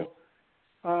so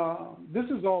this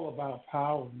is all about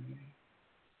power, man.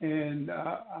 And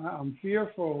I'm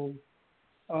fearful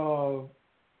of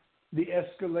the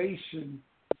escalation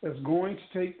that's going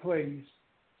to take place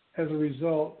as a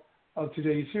result of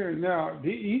today's hearing. Now,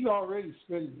 he's already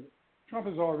spending it. Trump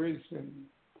is already spending it.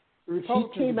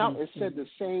 He came out and said the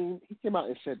same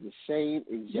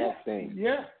exact thing.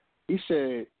 Yeah. He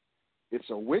said it's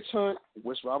a witch hunt,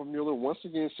 which Robert Mueller once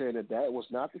again said that was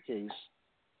not the case.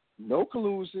 No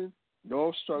collusion, no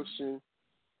obstruction,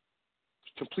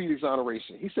 complete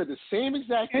exoneration. He said the same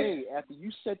exact thing after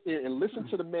you sat there and listened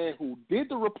to the man who did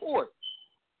the report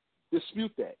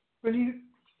dispute that. But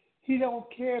he don't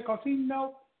care because he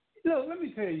knows. Look, let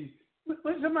me tell you,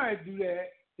 when somebody do that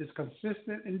is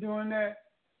consistent in doing that,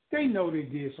 they know they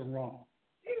did some wrong.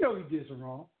 He knows he did some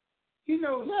wrong. He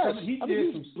knows he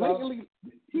did some stuff.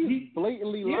 He's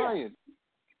blatantly lying.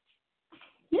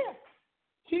 Yeah,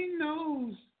 he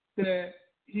knows that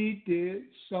he did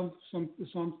something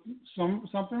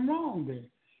wrong there.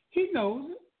 He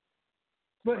knows it,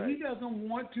 but he doesn't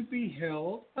want to be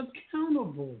held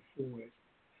accountable for it.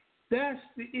 That's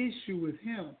the issue with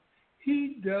him.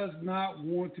 He does not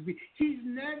want to be. He's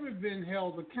never been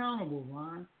held accountable,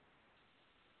 Ron.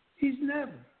 He's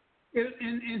never.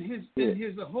 In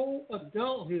his whole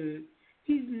adulthood,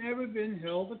 he's never been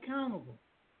held accountable.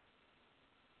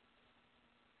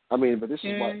 I mean, but this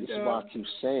is why I keep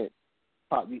saying,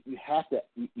 Pop, you have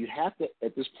to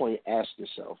at this point ask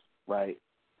yourself, right?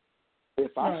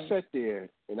 If I sat there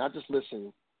and I just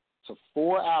listened to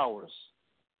 4 hours,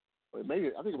 or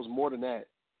maybe I think it was more than that,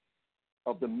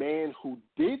 of the man who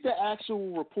did the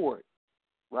actual report,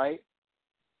 right?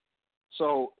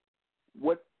 So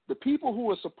what the people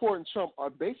who are supporting Trump are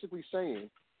basically saying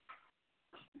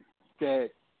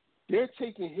that they're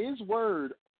taking his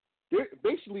word.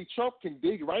 Basically, Trump can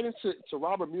dig right into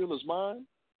Robert Mueller's mind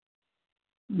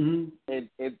and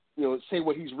say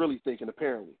what he's really thinking,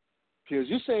 apparently. Because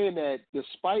you're saying that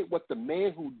despite what the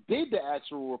man who did the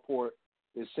actual report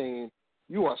is saying,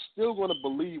 you are still going to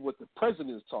believe what the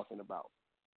president is talking about.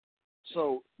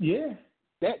 So yeah,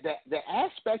 that the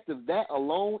aspect of that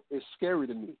alone is scary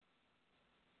to me.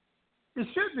 it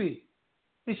should be.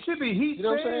 It should be. He's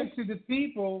saying to the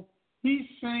people. He's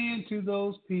saying to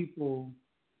those people,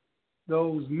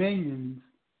 those minions,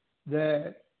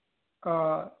 that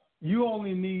you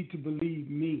only need to believe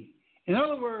me. In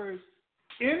other words,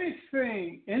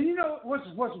 anything, and you know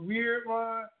what's weird,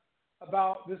 Ron,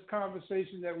 about this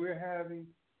conversation that we're having?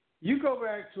 You go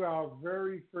back to our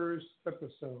very first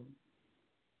episode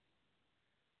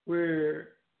where,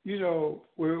 you know,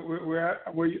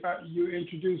 where you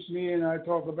introduced me and I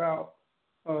talk about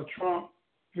Trump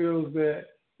feels that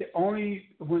only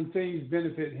when things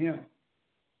benefit him,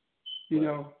 you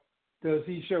know, does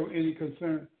he show any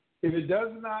concern. If it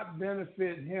does not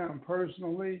benefit him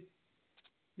personally,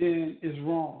 then it's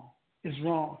wrong. It's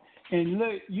wrong. And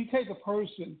look, you take a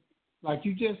person, like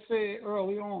you just said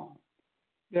early on,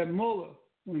 that Mueller,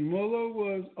 when Mueller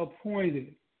was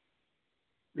appointed,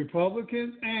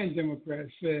 Republicans and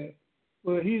Democrats said,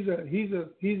 well, he's a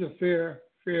fair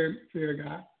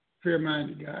guy,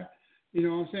 fair-minded guy. You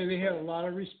know what I'm saying? They had a lot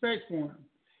of respect for him.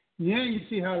 Now you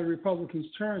see how the Republicans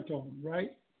turned on him,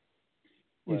 right?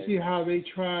 You see how they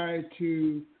try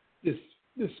to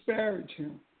disparage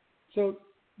him. So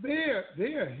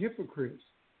they are hypocrites,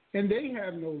 and they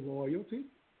have no loyalty.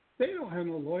 They don't have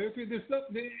no loyalty.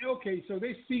 So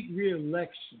they seek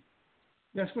re-election.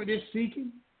 That's what they're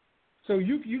seeking. So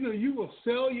you will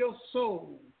sell your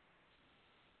soul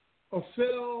or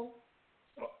sell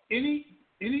any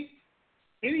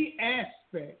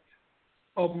aspect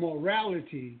of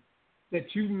morality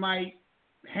that you might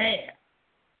have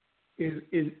is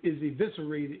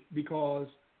eviscerated because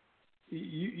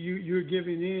you're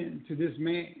giving in to this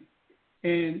man.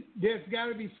 And there's got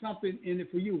to be something in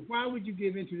it for you. Why would you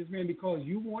give in to this man? Because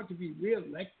you want to be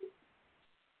reelected?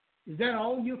 Is that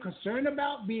all you're concerned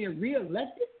about, being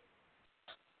reelected?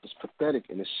 It's pathetic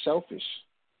and it's selfish.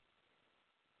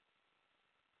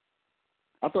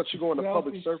 I thought you go into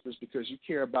public service because you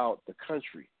care about the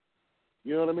country.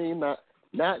 You know what I mean?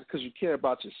 Not because you care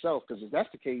about yourself, because if that's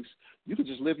the case, you could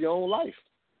just live your own life.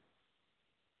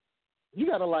 You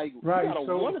gotta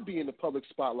want to be in the public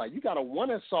spotlight. You gotta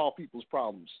want to solve people's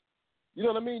problems. You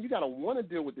know what I mean? You gotta want to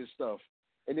deal with this stuff,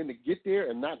 and then to get there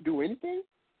and not do anything.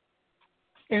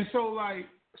 And so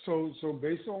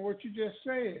based on what you just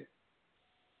said,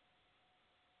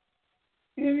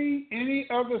 any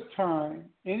other time,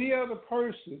 any other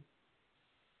person,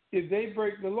 if they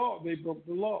break the law, they broke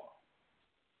the law.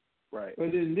 Right.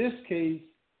 But in this case,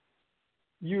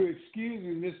 you're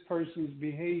excusing this person's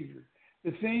behavior,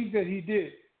 the things that he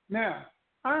did. Now,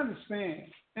 I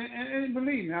understand, and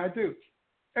believe me, I do.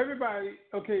 Everybody,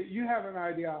 okay, you have an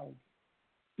ideology.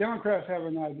 Democrats have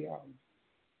an ideology.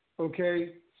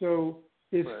 Okay? So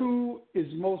it's who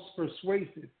is most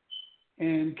persuasive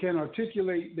and can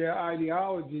articulate their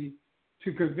ideology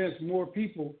to convince more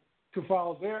people to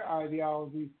follow their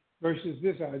ideology versus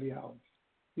this ideology.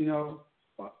 You know,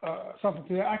 something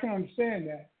to that. I can understand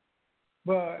that.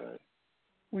 But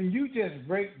when you just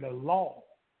break the law,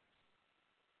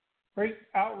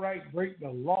 outright break the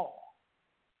law,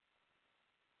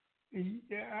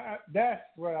 that's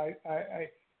what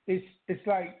it's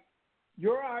like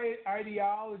your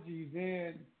ideology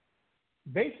then,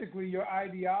 basically your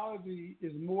ideology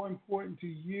is more important to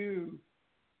you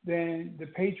than the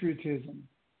patriotism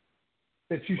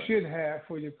that you should have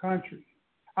for your country.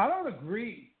 I don't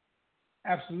agree.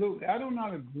 Absolutely. I do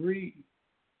not agree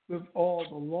with all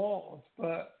the laws,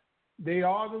 but they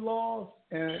are the laws,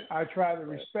 and I try to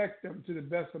respect them to the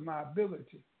best of my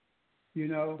ability, you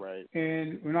know. Right.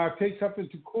 And when I take something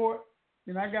to court,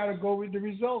 then I got to go with the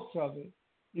results of it.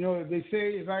 You know, they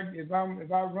say if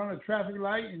I run a traffic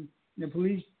light and the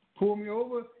police pull me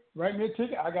over, write me a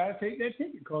ticket, I got to take that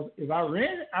ticket because if I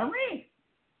ran it, I ran.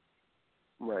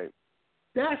 Right.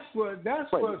 That's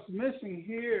what's missing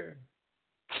here.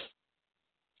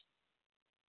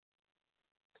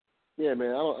 Yeah,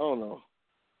 man, I don't know.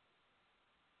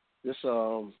 It's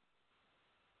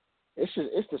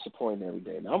disappointing every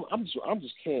day. Now, I'm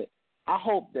just can't. I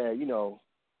hope that, you know,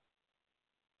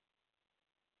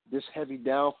 this heavy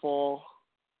downfall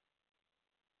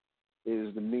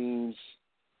is the means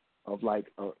of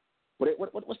like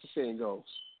what's the saying goes?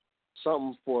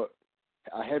 Something for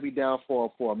a heavy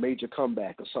downfall for a major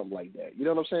comeback or something like that. You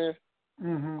know what I'm saying?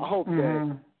 Mm-hmm. I hope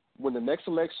that when the next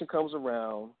election comes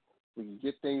around, we can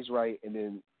get things right, and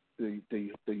then the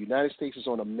United States is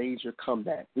on a major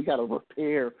comeback. We got to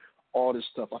repair all this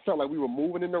stuff. I felt like we were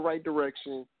moving in the right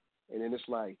direction, and then it's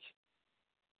like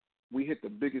we hit the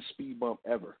biggest speed bump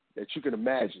ever that you can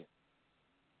imagine.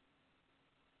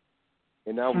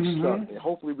 And now we're stuck. And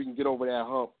hopefully we can get over that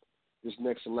hump this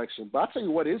next election. But I'll tell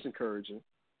you what is encouraging,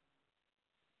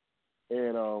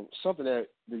 and something that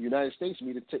the United States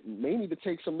may need to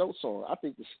take some notes on. I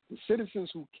think the citizens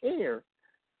who care,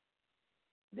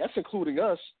 that's including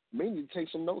us, may need to take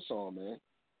some notes on, man.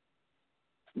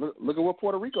 Look at what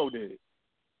Puerto Rico did.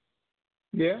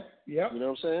 Yeah. You know what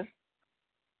I'm saying?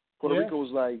 Puerto Rico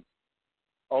was like,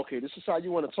 okay, this is how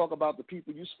you want to talk about the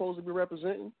people you're supposed to be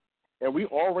representing, and we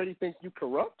already think you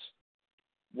corrupt?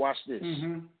 Watch this.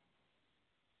 Mm-hmm.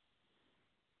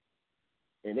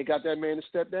 And they got that man to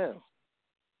step down.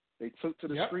 They took to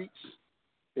the streets.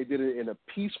 They did it in a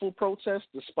peaceful protest,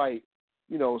 despite,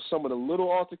 some of the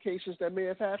little altercations that may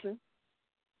have happened.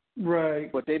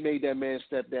 Right. But they made that man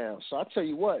step down. So I tell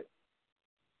you what,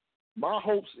 my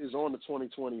hopes is on the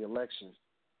 2020 election.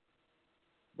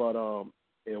 But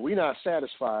if we're not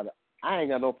satisfied, I ain't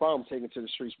got no problem taking to the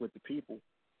streets with the people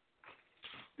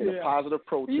in a positive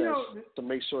protest to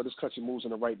make sure this country moves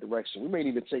in the right direction. We may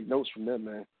need to take notes from them,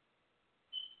 man.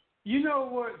 You know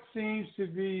what seems to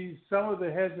be some of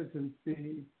the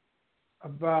hesitancy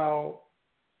about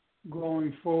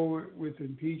going forward with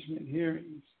impeachment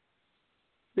hearings?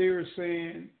 They were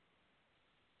saying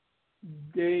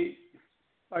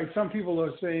some people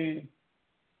are saying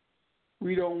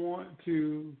we don't want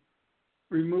to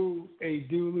remove a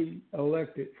duly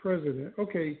elected president.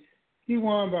 Okay, he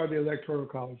won by the Electoral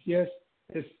College. Yes,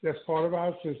 that's part of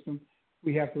our system.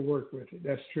 We have to work with it.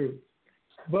 That's true.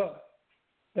 But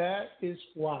that is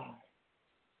why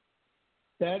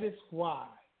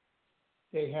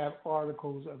they have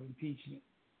articles of impeachment.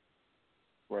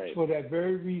 Right. For that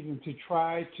very reason, to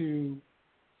try to,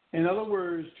 in other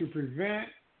words, to prevent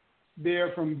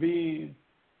there from being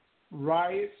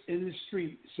riots in the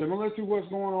street, similar to what's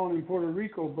going on in Puerto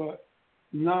Rico, but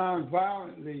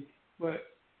non-violently, but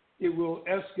it will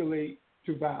escalate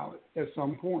to violence at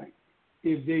some point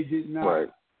if they did not,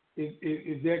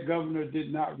 if that governor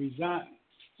did not resign.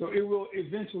 So it will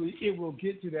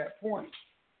get to that point.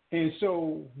 And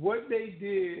so what they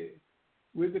did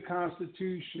with the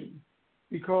Constitution,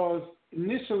 because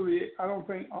initially I don't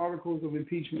think articles of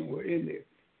impeachment were in there,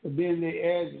 but then they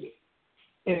added it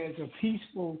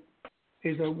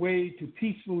as a way to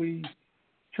peacefully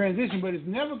transition. But it's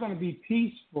never going to be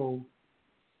peaceful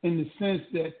in the sense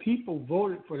that people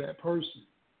voted for that person.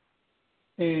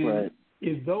 And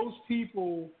if those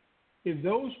people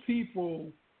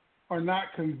are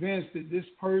not convinced that this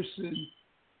person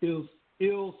is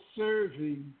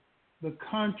ill-serving the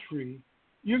country,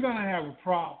 you're going to have a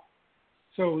problem.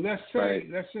 So let's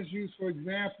just use, for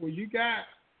example, you got,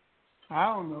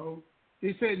 I don't know,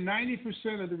 they said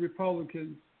 90% of the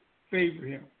Republicans favor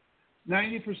him.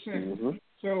 90%. Mm-hmm.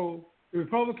 So the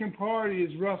Republican Party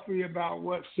is roughly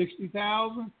about,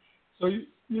 60,000? So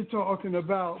you're talking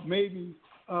about maybe,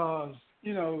 60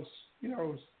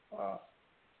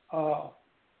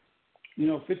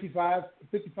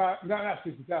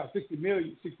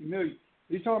 million.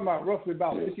 You're talking about roughly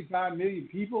about 55 million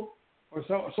people or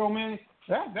so many.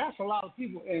 That's a lot of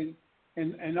people.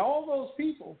 And all those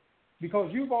people,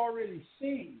 because you've already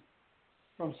seen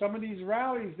from some of these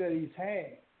rallies that he's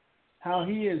had, how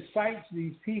he incites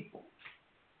these people.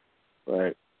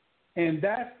 Right. And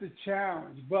that's the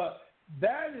challenge. But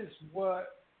that is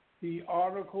what the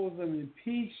articles of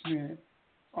impeachment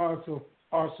are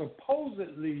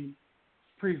supposedly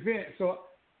prevent. So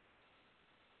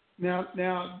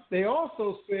now they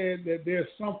also said that there's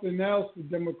something else the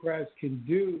Democrats can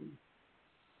do,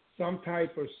 some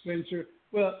type of censure.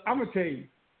 Well, I'm gonna tell you,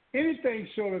 anything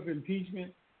short of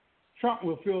impeachment, Trump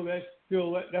will feel that's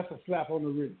a slap on the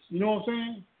wrist. You know what I'm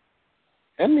saying?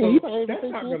 I mean, so he might even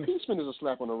think impeachment is a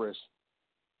slap on the wrist.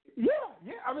 Yeah.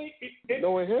 I mean, the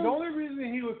only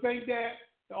reason he would think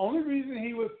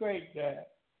that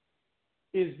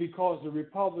is because the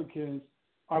Republicans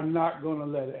are not going to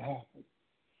let it happen.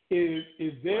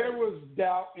 If there was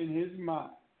doubt in his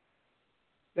mind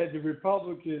that the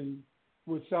Republicans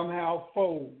would somehow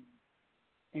fold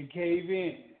and cave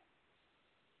in,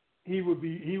 he would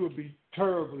be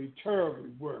terribly,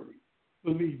 terribly worried.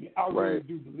 Believe me, I really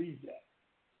do believe that.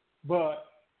 But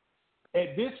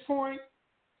at this point,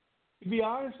 to be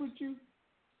honest with you,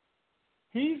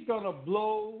 he's gonna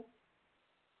blow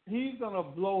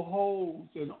holes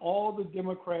in all the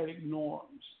Democratic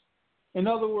norms. In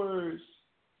other words,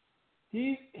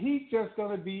 he's just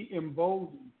gonna be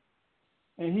emboldened,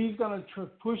 and he's gonna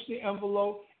push the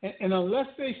envelope. And unless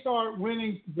they start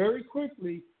winning very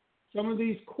quickly, some of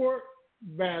these court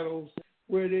battles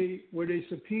where they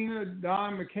subpoena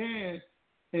Don McCann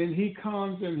and he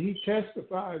comes and he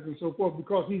testifies and so forth,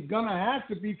 because he's gonna have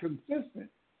to be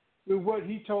consistent with what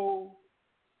he told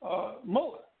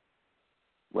Mueller.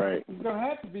 Right. He's going to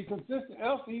have to be consistent,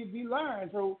 else he'd be lying.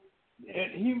 So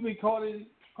he would be caught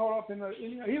up in a,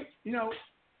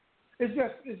 it's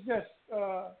just,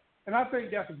 and I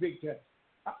think that's a big test.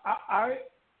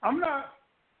 I'm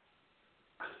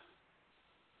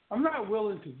not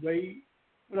willing to wait,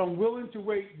 but I'm willing to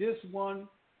wait this one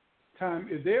time.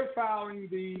 If they're filing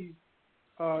these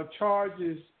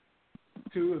charges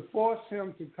to force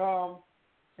him to come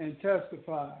and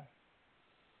testify,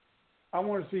 I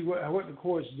want to see what the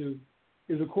courts do.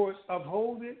 Is the courts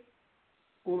uphold it,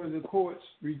 or is the courts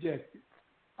reject it?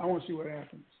 I want to see what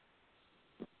happens.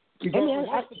 At the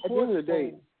end of the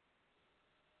day,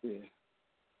 yeah.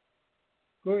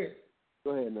 Go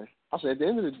ahead, man. I said at the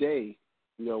end of the day,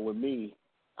 with me,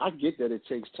 I get that it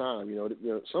takes time.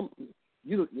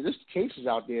 There's cases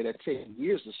out there that take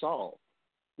years to solve.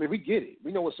 I mean, we get it.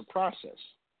 We know it's a process.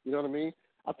 You know what I mean?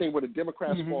 I think where the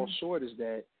Democrats fall short is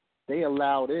that they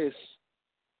allow this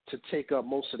to take up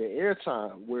most of the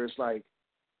airtime, where it's like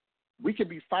we could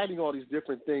be fighting all these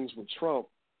different things with Trump,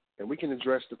 and we can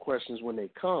address the questions when they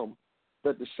come.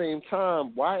 But at the same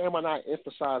time, why am I not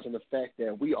emphasizing the fact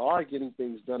that we are getting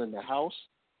things done in the House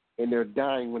and they're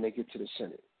dying when they get to the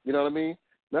Senate? You know what I mean?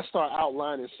 Let's start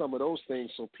outlining some of those things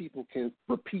so people can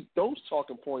repeat those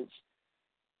talking points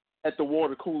at the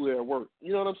water cooler at work.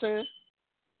 You know what I'm saying?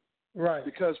 Right.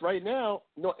 Because right now,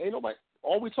 ain't nobody.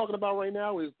 All we're talking about right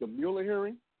now is the Mueller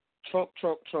hearing, Trump.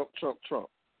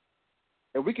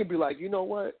 And we can be like, you know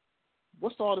what?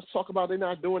 What's all this talk about? They're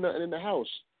not doing nothing in the House.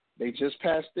 They just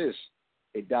passed this.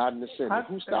 They died in the Senate.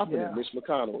 Who's stopping it? Mitch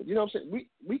McConnell. You know what I'm saying?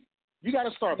 You got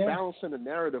to start balancing the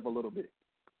narrative a little bit.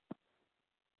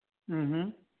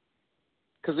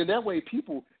 Because in that way,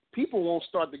 people won't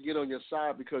start to get on your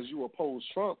side because you oppose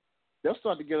Trump. They'll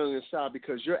start to get on your side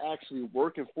because you're actually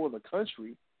working for the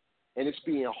country, and it's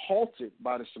being halted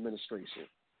by this administration.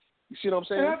 You see what I'm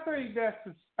saying? And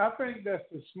I think that's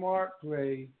the smart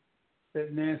play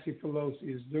that Nancy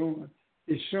Pelosi is doing.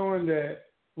 It's showing that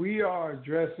we are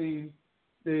addressing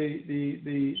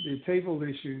the table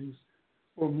issues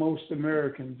for most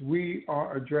Americans. We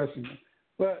are addressing them,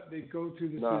 but they go to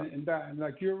the Senate and die. And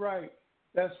like you're right,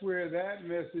 that's where that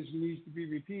message needs to be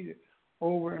repeated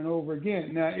over and over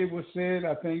again. Now, it was said,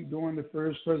 I think, during the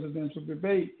first presidential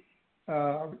debate,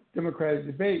 Democratic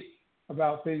debate,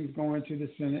 about things going to the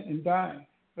Senate and dying.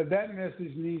 But that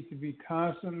message needs to be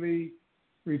constantly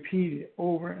repeated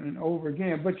over and over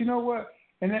again. But you know what?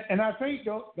 And I think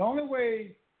the only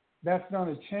way that's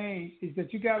going to change is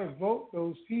that you got to vote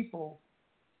those people.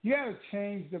 You got to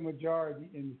change the majority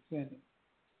in the Senate.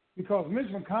 Because Mitch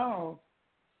McConnell,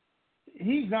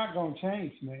 he's not going to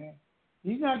change, man.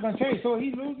 He's not going to change. So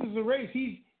he loses the race.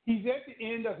 He's at the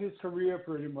end of his career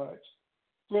pretty much.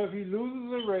 So if he loses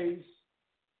the race,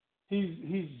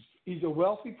 he's a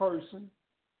wealthy person.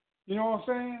 You know what I'm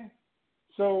saying?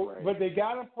 So, right. But they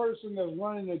got a person that's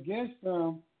running against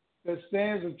them that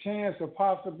stands a chance of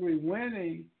possibly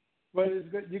winning, but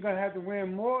you're going to have to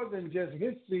win more than just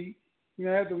his seat. You're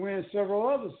going to have to win several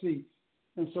other seats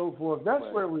and so forth. That's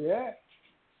where we're at.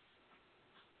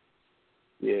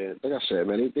 Yeah, like I said,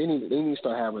 man, they need to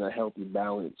start having a healthy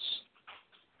balance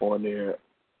on their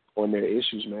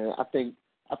issues, man. I think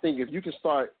if you can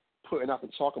start putting out the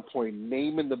talking point,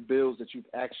 naming the bills that you've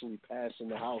actually passed in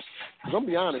the House. Because I'm going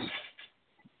to be honest,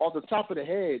 off the top of the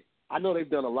head, I know they've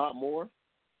done a lot more.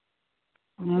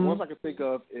 The ones I can think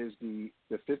of is the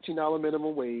 $15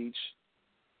 minimum wage,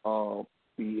 the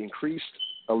increased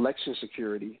election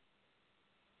security,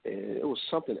 and it was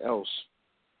something else.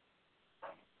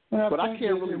 But I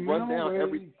can't really run down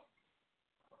every.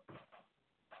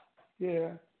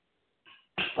 Yeah.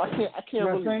 I can't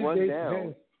really run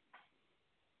down.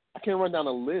 I can't run down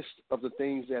a list of the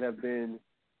things that have been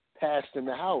passed in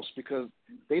the House because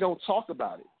they don't talk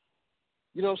about it.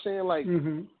 You know what I'm saying? Like,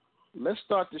 let's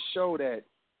start to show that,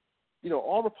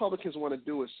 all Republicans want to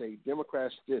do is say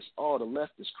Democrats this, the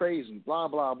left is crazy, blah,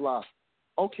 blah, blah.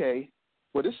 Okay,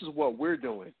 well, this is what we're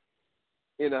doing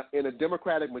in a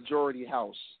Democratic majority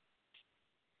House.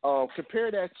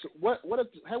 Compare that to what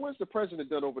has the president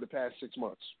done over the past 6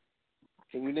 months?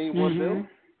 Can you name one bill?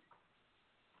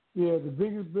 Yeah, the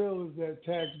biggest bill is that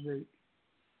tax break.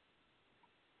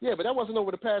 Yeah, but that wasn't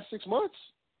over the past 6 months.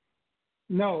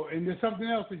 No, and there's something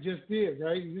else they just did,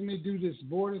 right? Didn't they do this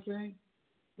border thing?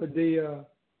 But they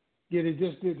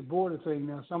just did the border thing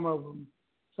now. They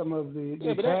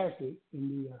passed it in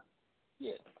the.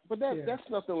 Yeah, but that's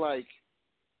nothing like.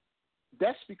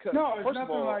 That's because no, it's first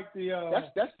nothing of all, like the.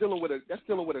 That's dealing with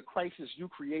a crisis you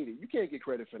created. You can't get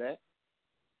credit for that.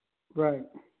 Right.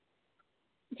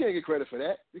 You can't get credit for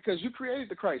that because you created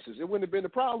the crisis. It wouldn't have been a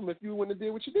problem if you wouldn't have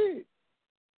did what you did.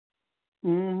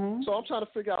 Mm-hmm. So I'm trying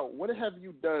to figure out what have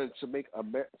you done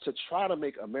to try to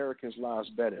make Americans' lives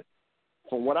better.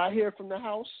 From what I hear from the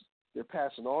House, they're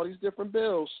passing all these different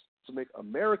bills to make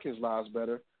Americans' lives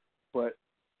better, but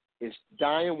it's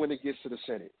dying when it gets to the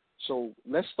Senate. So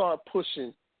let's start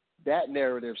pushing that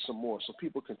narrative some more so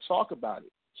people can talk about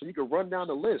it. So you can run down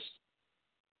the list.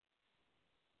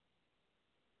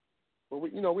 But we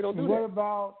don't do that.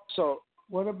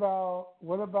 What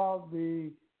about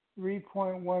the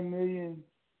 3.1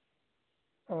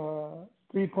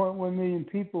 million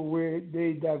people where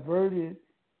they diverted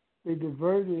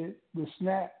the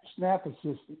SNAP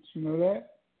assistance? You know that?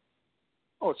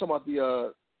 Oh, talking about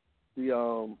the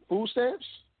food stamps?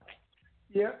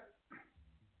 Yeah.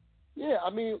 Yeah, I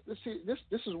mean, see,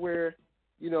 this is where,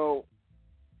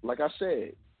 like I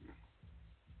said,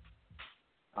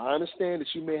 I understand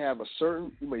that you may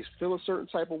feel a certain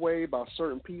type of way about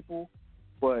certain people,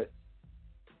 but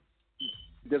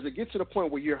does it get to the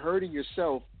point where you're hurting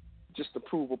yourself just to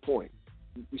prove a point?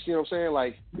 You see what I'm saying?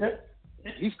 Like,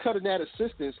 he's cutting that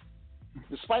assistance,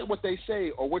 despite what they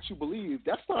say or what you believe.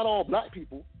 That's not all black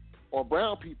people or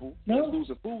brown people that's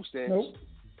losing food stamps. Nope.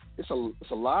 It's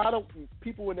a lot of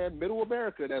people in that middle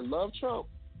America that love Trump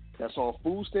that's on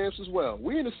food stamps as well.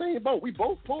 We're in the same boat. We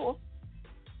both poor.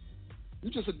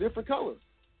 You're just a different color.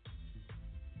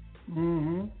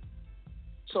 Mm-hmm.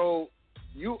 So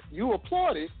you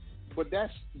applaud it, but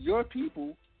that's your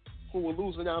people who are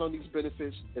losing out on these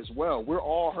benefits as well. We're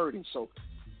all hurting. So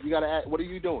you got to ask, what are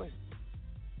you doing?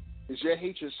 Is your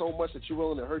hatred so much that you're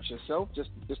willing to hurt yourself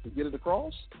just to get it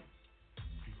across?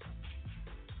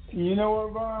 You know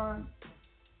what, Ron?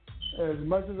 As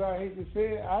much as I hate to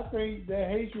say it, I think that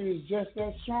hatred is just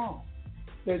that strong.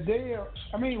 That they are.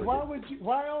 I mean,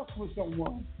 why else would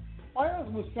someone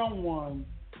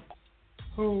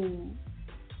who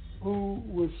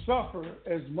would suffer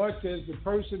as much as the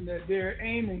person that they're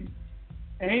aiming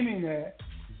at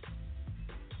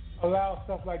allow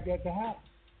stuff like that to happen?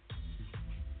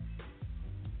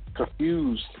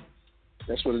 Confused.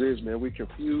 That's what it is, man. We're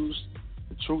confused.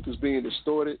 The truth is being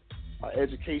distorted. Our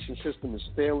education system is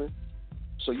failing.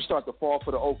 So you start to fall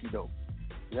for the okie doke.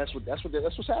 And that's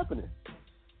what's happening.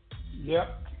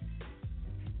 Yep.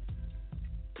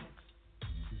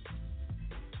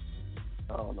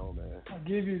 I don't know, man. I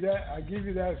give you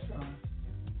that, son.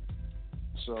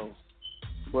 So,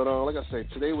 but like I said,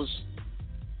 today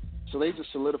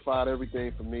just solidified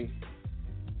everything for me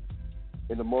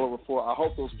in the Mueller report. I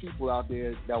hope those people out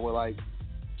there that were like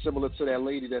similar to that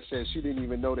lady that said she didn't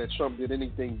even know that Trump did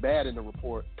anything bad in the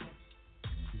report.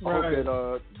 Right.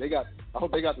 I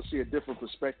hope they got to see a different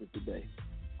perspective today.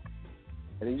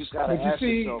 And you just gotta ask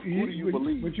yourself, who do you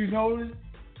believe? But you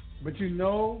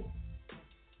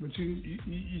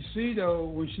see though,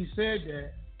 when she said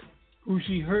that, who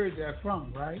she heard that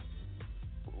from, right?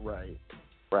 Right.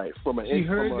 From a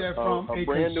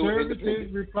brand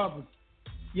conservative Republican.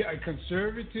 Yeah, a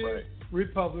conservative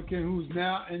Republican who's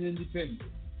now an independent.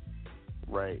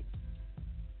 Right.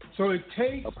 So it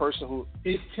takes a person who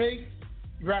it takes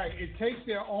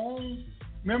their own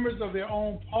members of their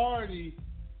own party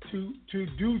to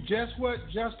do just what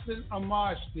Justin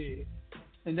Amash did,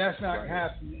 and that's not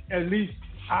happening. At least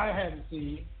I haven't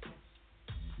seen it.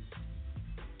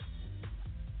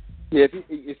 Yeah,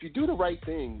 if you do the right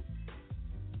thing,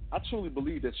 I truly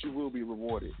believe that you will be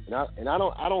rewarded, and I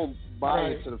don't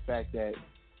buy into the fact that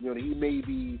he may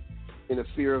be in a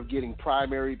fear of getting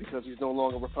primary because he's no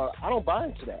longer Republican. I don't buy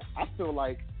into that. I feel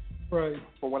like,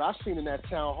 from what I've seen in that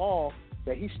town hall,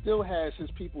 that he still has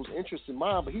his people's interests in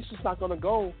mind, but he's just not going to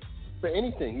go for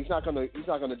anything. He's not going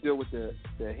to deal with the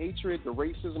hatred, the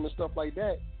racism, and stuff like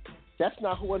that. That's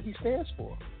not what he stands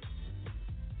for.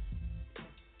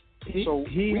 He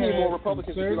we need more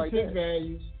Republicans to be like that.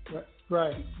 Values.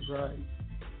 Right.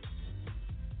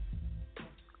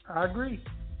 I agree.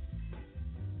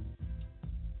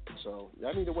 So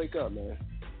y'all need to wake up, man.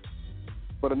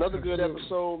 But another good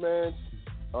episode, man.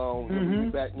 We'll be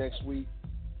back next week.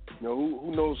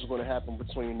 Who knows what's going to happen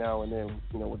between now and then,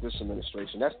 with this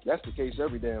administration. That's the case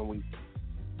every damn week.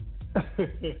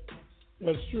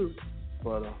 That's true.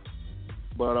 But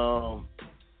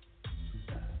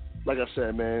like I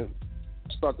said, man,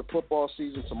 start the football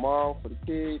season tomorrow for the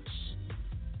kids.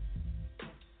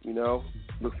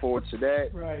 Look forward to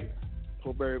that. Right.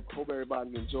 Hope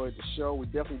everybody enjoyed the show. We'll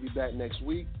definitely be back next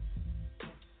week.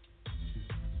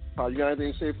 You got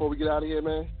anything to say before we get out of here,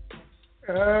 man?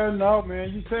 No,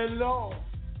 man. You said it all.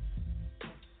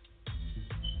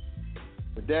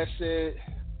 With that said,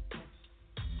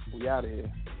 we out of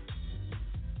here.